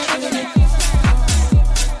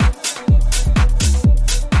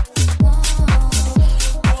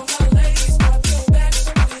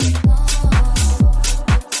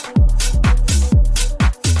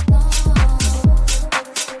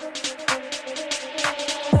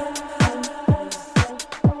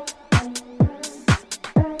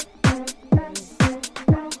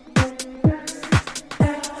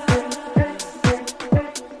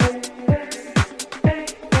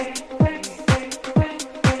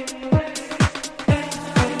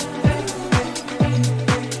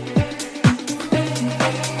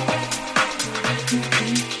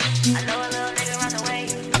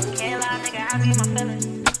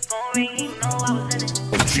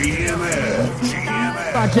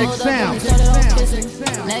 started off kissing.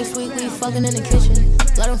 Next week we fucking in the kitchen.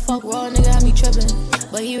 Let him fuck raw, nigga had me tripping.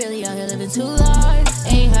 But he really out here living two lives.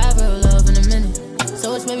 Ain't have real love in a minute.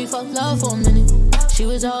 So it's maybe fuck love for a minute. She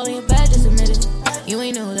was all in your bed, just admit it. You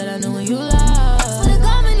ain't know that I knew when you lied. Swear to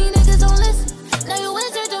God, many niggas don't listen. Now you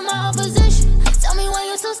entered to my opposition. Tell me why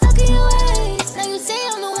you're so stuck in your ways. Now you say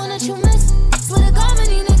I'm the one that you miss. Swear to God,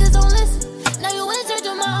 many niggas don't listen. Now you entered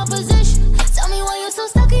to my opposition. Tell me why you're so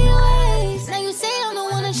stuck in your ways. Now you say I'm the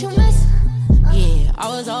one that you miss. Yeah, I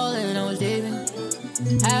was all in, I was digging.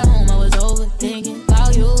 At home I was overthinking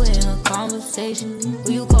about you in a conversation.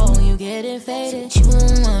 Who you call when you getting faded? You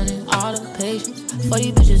won't want it, all the patience. For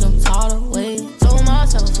these bitches I'm tired of waiting. Told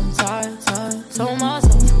myself I'm tired. Told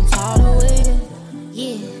myself I'm tired of waiting.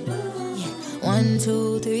 Yeah. 1,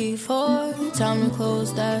 2, 3, 4. Time to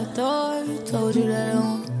close that door. Told you that I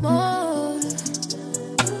want more.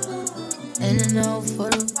 In and out for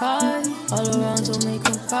the ride. All around to make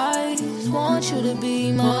a right. Want you to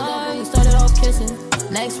be mine. We started off kissing.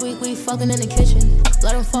 Next week we fucking in the kitchen.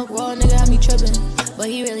 Let him fuck raw, nigga had me tripping. But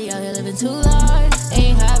he really out here living two lives.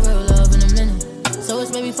 Ain't have real love in a minute. So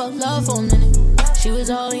it's maybe fuck love for a minute. She was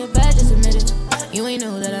all in your bed, just admit it. You ain't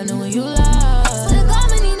know that I knew when you lied. Swear to God,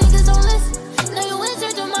 many niggas don't listen. Now you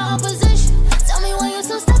entered to my opposition. Tell me why you're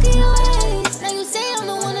so stuck in your ways. Now you say I'm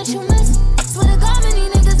the one that you miss. Swear to God, many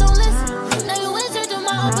niggas don't listen. Now you entered to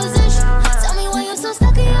my opposition. Tell me why you're so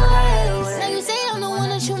stuck in your ways. Now you say I'm the one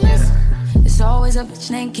that you miss. It's always a bitch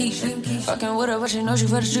named Keisha. Fucking with her, but you know she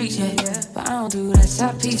for the streets, yeah. But I don't do that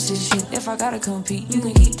side piece of shit. If I gotta compete, you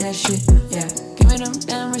can keep that shit, yeah. Give me them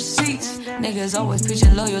damn receipts. Niggas always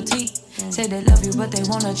preaching loyalty. Say they love you, but they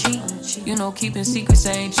wanna cheat. You know keeping secrets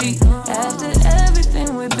ain't cheap. After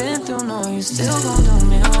everything we've been through, no, you still gon' do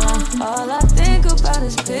me wrong. All I think about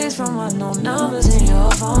is pics from unknown numbers in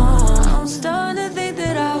your phone. I'm starting to think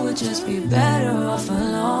that I would just be better off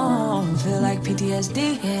alone. Feel like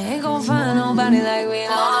PTSD, yeah, ain't gon' find nobody like we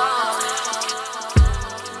know.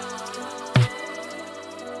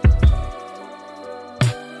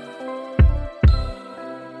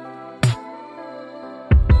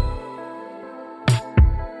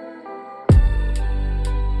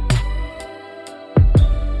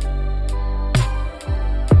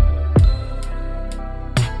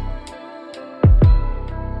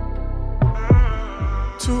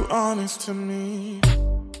 Too honest to me.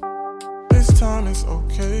 This time it's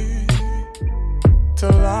okay to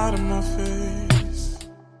lie to my face.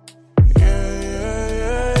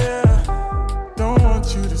 Yeah. Don't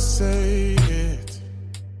want you to say it.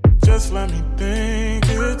 Just let me think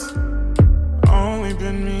it's only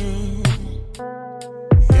been me.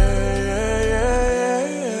 Yeah.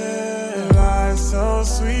 Lies so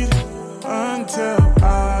sweet until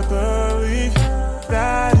I believe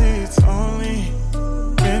that it's only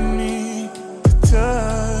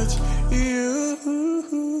touch you.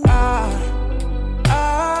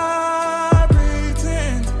 I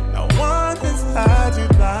pretend no one has had you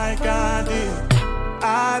like I did.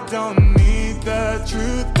 I don't need the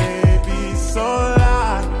truth, baby, so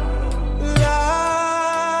lie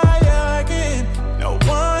again. No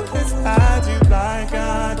one has had you like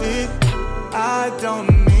I did. I don't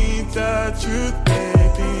need the truth,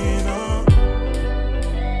 baby, no.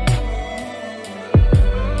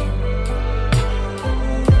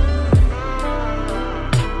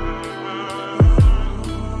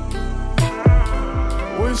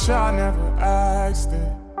 Wish I never asked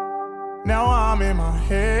it. Now I'm in my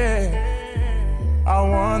head. I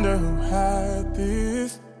wonder who had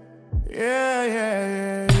this.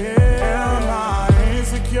 Yeah. Am I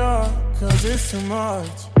insecure? Cause it's too much.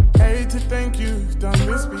 Hate to think you've done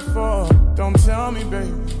this before. Don't tell me,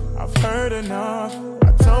 baby, I've heard enough.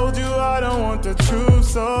 I told you I don't want the truth,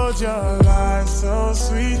 so just lie so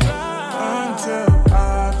sweet until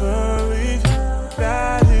I believe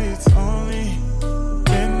that it's only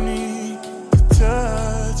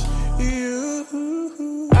touch you.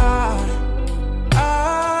 I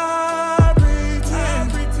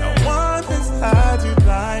pretend no one has had you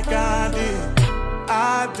like I did.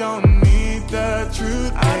 I don't need the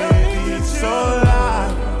truth, baby, so lie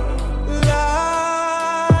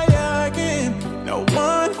again. No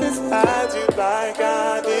one has had you like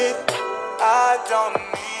I did. I don't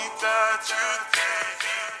need the truth,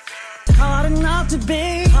 baby. Hard enough to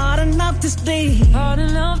be, hard enough to stay, hard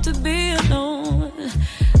enough to be alone.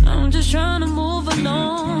 I'm just trying to move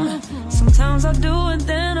along. Sometimes I do and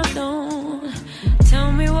then I don't.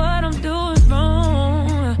 Tell me what I'm doing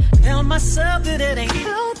wrong. Tell myself that it ain't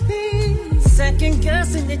healthy. Second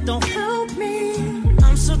guessing it don't help me.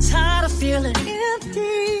 I'm so tired of feeling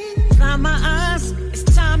empty. Blind my eyes, it's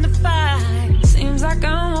time to fight. Seems like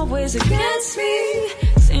I'm always against me.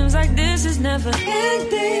 Seems Seems like this is never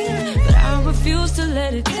ending, but I refuse to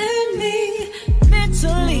let it end me.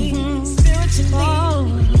 Mentally,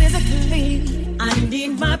 spiritually, physically, I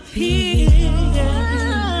need my peace.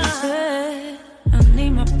 I need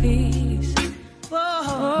my peace.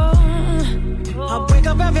 I wake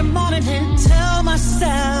up every morning and tell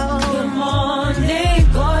myself, good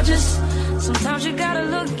morning, gorgeous. Sometimes you gotta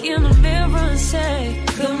look in the mirror and say,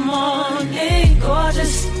 good morning,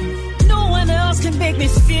 gorgeous. No one else can make me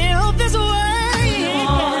feel this way. Good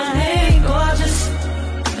morning, gorgeous.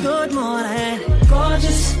 Good morning,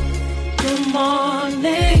 gorgeous. Good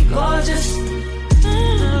morning, gorgeous.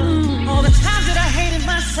 All the times that I hated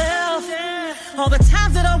myself, all the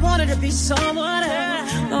times that I wanted to be someone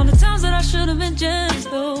else, all the times that I should have been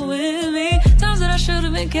gentle with me, times that I should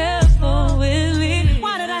have been careful with me.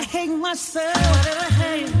 Why did I hate myself? Why did I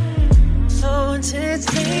hate so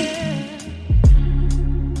intensely?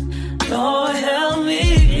 Lord help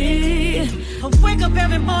me. I wake up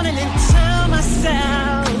every morning and tell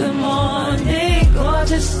myself, good morning,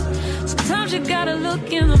 gorgeous. Sometimes you gotta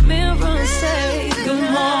look in the mirror and say,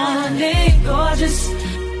 good morning, gorgeous.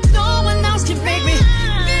 No one else can make me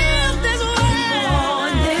feel this way. Good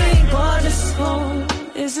morning, gorgeous. Oh,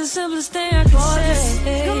 it's the simplest thing I can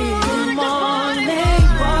say. Good morning,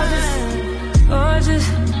 gorgeous.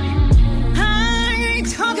 I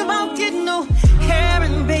ain't talking about getting no hair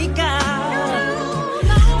and makeup.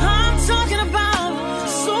 I'm talking about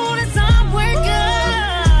as soon as I wake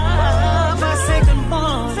up, I say good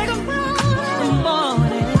morning. Say good morning. Good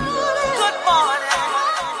morning. Good morning.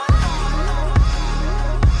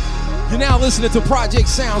 You're now listening to Project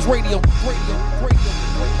Sounds Radio.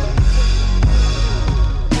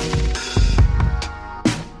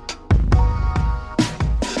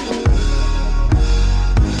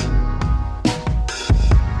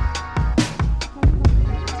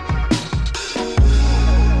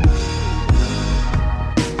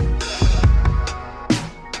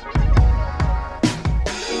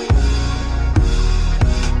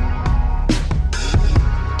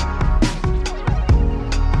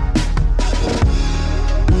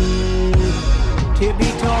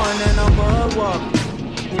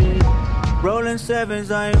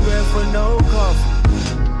 Sevens, I ain't ready for no coffee.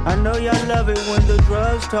 I know y'all love it when the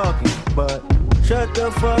drugs talking, but shut the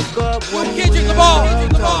fuck up when you hear love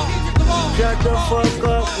talking. Shut the fuck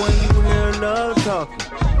up when you hear love talking.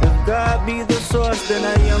 If God be the source, then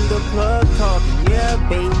I am the plug talking. Yeah,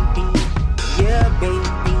 baby. Yeah, baby.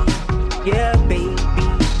 Yeah, baby.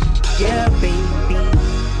 Yeah, baby.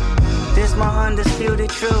 This my undisputed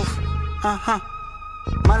truth.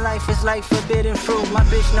 My life is like forbidden fruit. My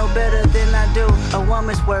bitch know better than I do. A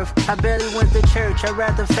woman's worth. I barely went to church. I'd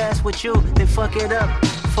rather fast with you than fuck it up.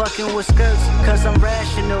 Fucking with skirts, cause I'm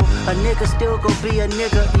rational. A nigga still gon' be a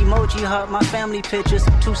nigga. Emoji heart, my family pictures.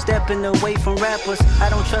 Two-stepping away from rappers. I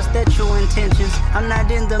don't trust their true intentions. I'm not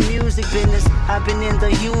in the music business. I've been in the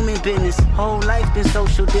human business. Whole life been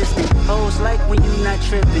social distant. Hoes like when you not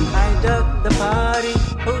tripping. I ducked the party.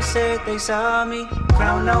 Who said they saw me?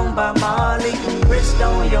 Crown on by Molly. Wrist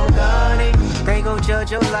on your Gotti. They gon'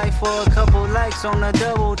 judge your life for a couple likes on a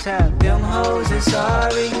double tap. Them hoes is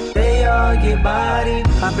sorry. They all get body.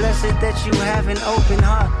 I'm blessed that you have an open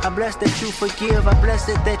heart. I'm blessed that you forgive. I'm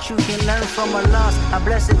blessed that you can learn from a loss. I'm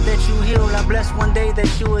blessed that you heal. I'm blessed one day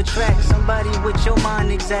that you attract somebody with your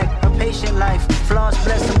mind exact. A patient life. Flaws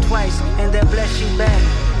bless them twice, and they'll bless you back.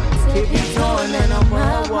 Keep me torn and I'm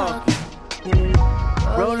hard walking.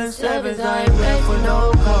 Rolling sevens, I ain't ready for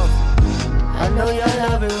no coffee. I know y'all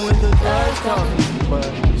love it when the drugs talking, but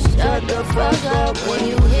shut the fuck up when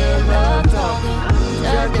you hear love talking.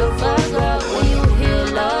 Shut the fuck up when you hear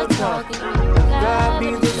love talking. If God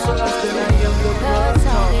be the source, then I am the blood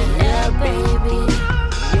talking. Yeah, baby.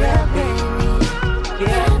 Yeah, baby.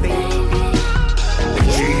 Yeah, baby.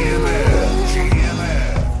 GMF.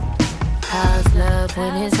 How's love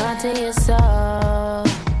when it's hard to your soul?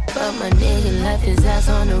 But my nigga left his ass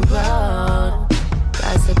on the road.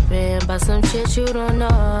 Gossiping about some shit you don't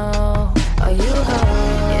know. Are you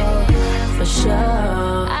home? For sure.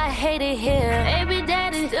 I hate it here. Baby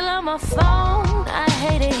daddy still on my phone. I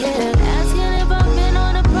hate it here. Asking if I've been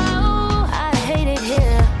on the road. I hate it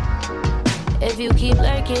here. If you keep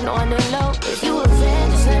lurking on the low, if you a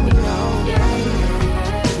fan, just let me know. Yeah.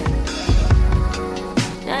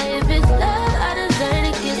 Now if it's love, I deserve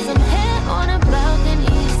to get some head on a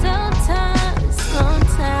balcony sometimes.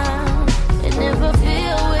 And if I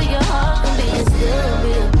feel where your heart can be, and still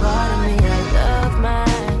be a part of me. I love mine.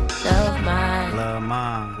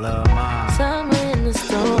 Love mine. Somewhere in the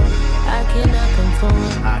storm, I cannot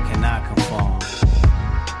conform. I cannot conform.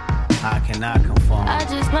 cannot conform. I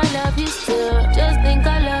just might love you still, just think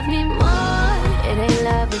I love me more. It ain't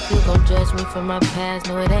love if you gon' judge me for my past.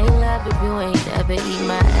 No, it ain't love if you ain't never eat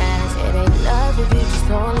my ass. It ain't love if you just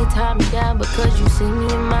only tie me down because you see me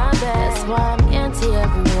in my bed. That's why I'm anti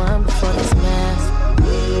everyone before this mask.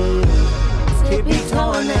 Tippy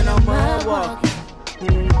toeing and I'm mud walking.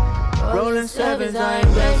 Rolling sevens, I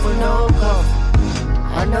ain't ready for no coffee.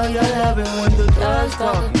 I know you love it when the drugs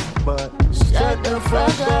talking, but shut the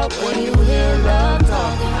fuck up when you hear love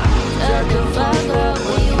talking. Shut the fuck up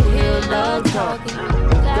when you hear love talking.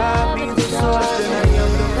 God be the source, then I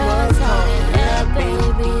am the one talking. Yeah,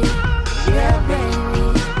 baby. Yeah, baby.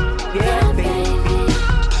 Yeah, baby.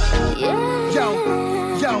 Yo,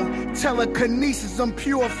 telekinesis, I'm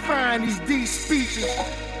purifying these deep speeches.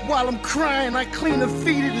 While I'm crying, I clean the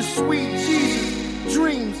feet of the sweet Jesus.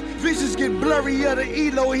 Dreams, visions get blurry, of the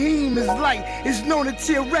Elohim is light. It's known to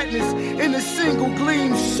tear retinas in a single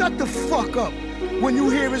gleam. Shut the fuck up when you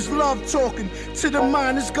hear his love talking. To the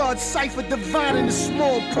mind, it's God's cipher divine in a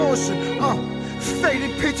small portion.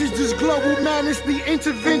 Faded pictures, this global madness, the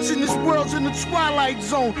intervention. This world's in the twilight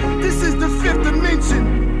zone. This is the fifth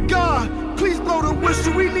dimension. God, please blow the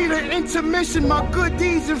whistle, we need an intermission. My good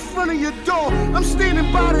deeds in front of your door. I'm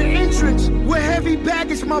standing by the entrance with heavy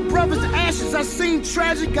baggage, my brother's ashes. I seen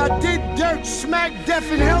tragic, I did dirt, smacked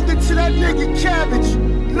death and held it to that nigga Cabbage.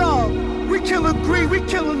 Love, we killing greed, we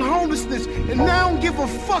killing homelessness. And now I don't give a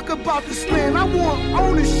fuck about this land, I want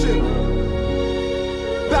ownership.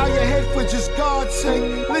 Bow your head for just God's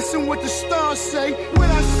sake. Listen what the stars say,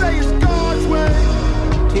 when I say it's God's way.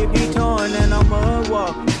 Tippy toeing and I'm mud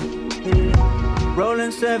walking.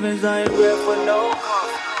 Rolling sevens, I ain't ready for no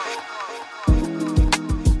coffee.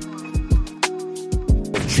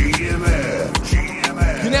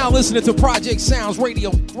 You're now listening to Project Sounds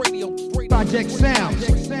Radio. Project Sounds.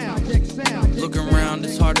 Looking around,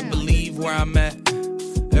 it's hard to believe where I'm at.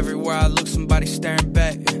 Everywhere I look, somebody staring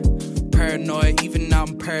back. Paranoid, even out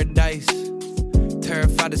in paradise.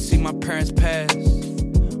 Terrified to see my parents pass.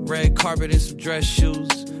 Red carpet and some dress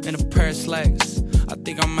shoes and a pair of slacks. I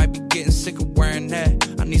think I might be getting sick of wearing that.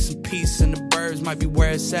 I need some peace and the birds might be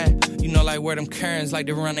where it's at. You know, like where them Karens like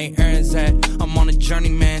to run their errands at. I'm on a journey,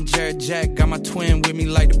 man, Jared Jack. Got my twin with me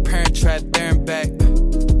like the Parent Trap, there and back.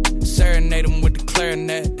 Serenade them with the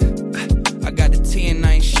clarinet. I got the tea and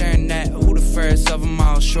I ain't sharing that. Who the fairest of them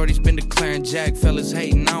all? Shorty's been declaring Jack. Fellas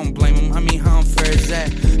hating, I don't blame them. I mean, how unfair is that?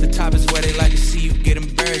 The top is where they like to see you get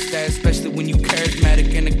embarrassed at. Especially when you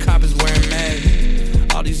charismatic and the cop is wearing mags.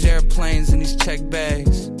 All these airplanes and these check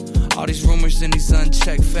bags. All these rumors and these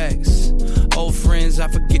unchecked facts. Old friends, I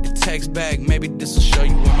forget to text back. Maybe this'll show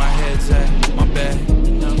you where my head's at. My bad.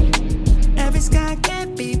 Every sky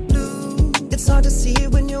can't be blue. It's hard to see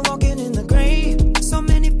it when you're walking in the gray. So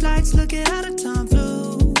many flights looking out of time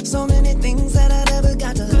flew. So many things that I never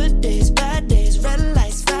got to. Good days, bad days, red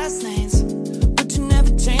lights, fast lanes. Would you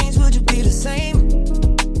never change? Would you be the same?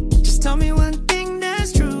 Just tell me one thing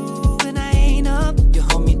that's true. When I ain't up, you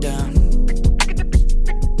hold me down.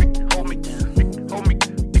 Hold me down. Hold me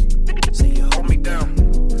down. Say you hold me down.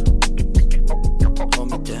 Hold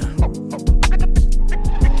me down.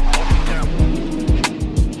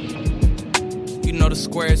 You know the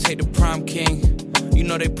squares hate the prom king. You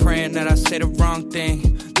know they praying that I say the wrong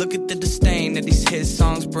thing. Look at the disdain that these hit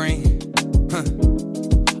songs bring.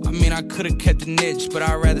 I mean, I could've kept the niche, but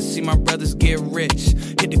I'd rather see my brothers get rich.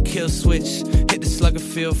 Hit the kill switch, hit the slugger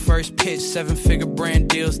field first pitch. 7-figure brand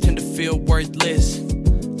deals tend to feel worthless.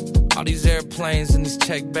 All these airplanes and these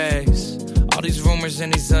check bags. All these rumors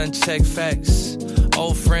and these unchecked facts.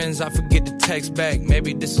 Old friends, I forget to text back.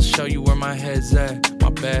 Maybe this'll show you where my head's at. My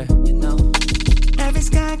bad. You know, every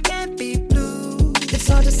sky can't be blue. It's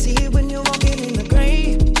hard to see it when you're walking in the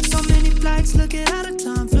gray. So many flights looking out of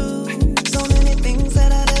time flew. So many things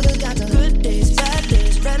that I never got to. Good days, bad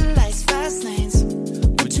days, red lights, fast lanes.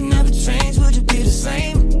 Would you never change? Would you be the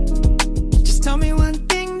same? Just tell me one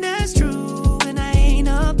thing that's true. When I ain't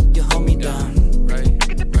up, you hold me down. Right.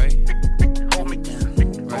 Hold me down.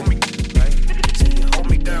 Hold me right. So you hold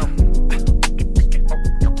me down.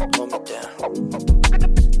 Hold me down.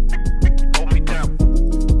 Hold me down.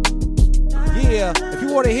 Yeah, if you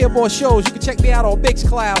want to hear more shows, you can check me out on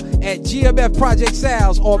Mixcloud at GMF Project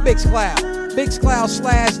Sounds or Mixcloud.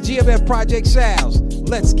 Mixcloud/GMF Project Sounds.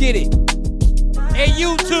 Let's get it. Hey,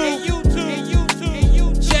 YouTube.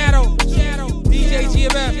 Shadow. DJ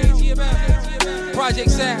GMF.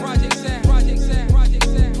 Project Sounds.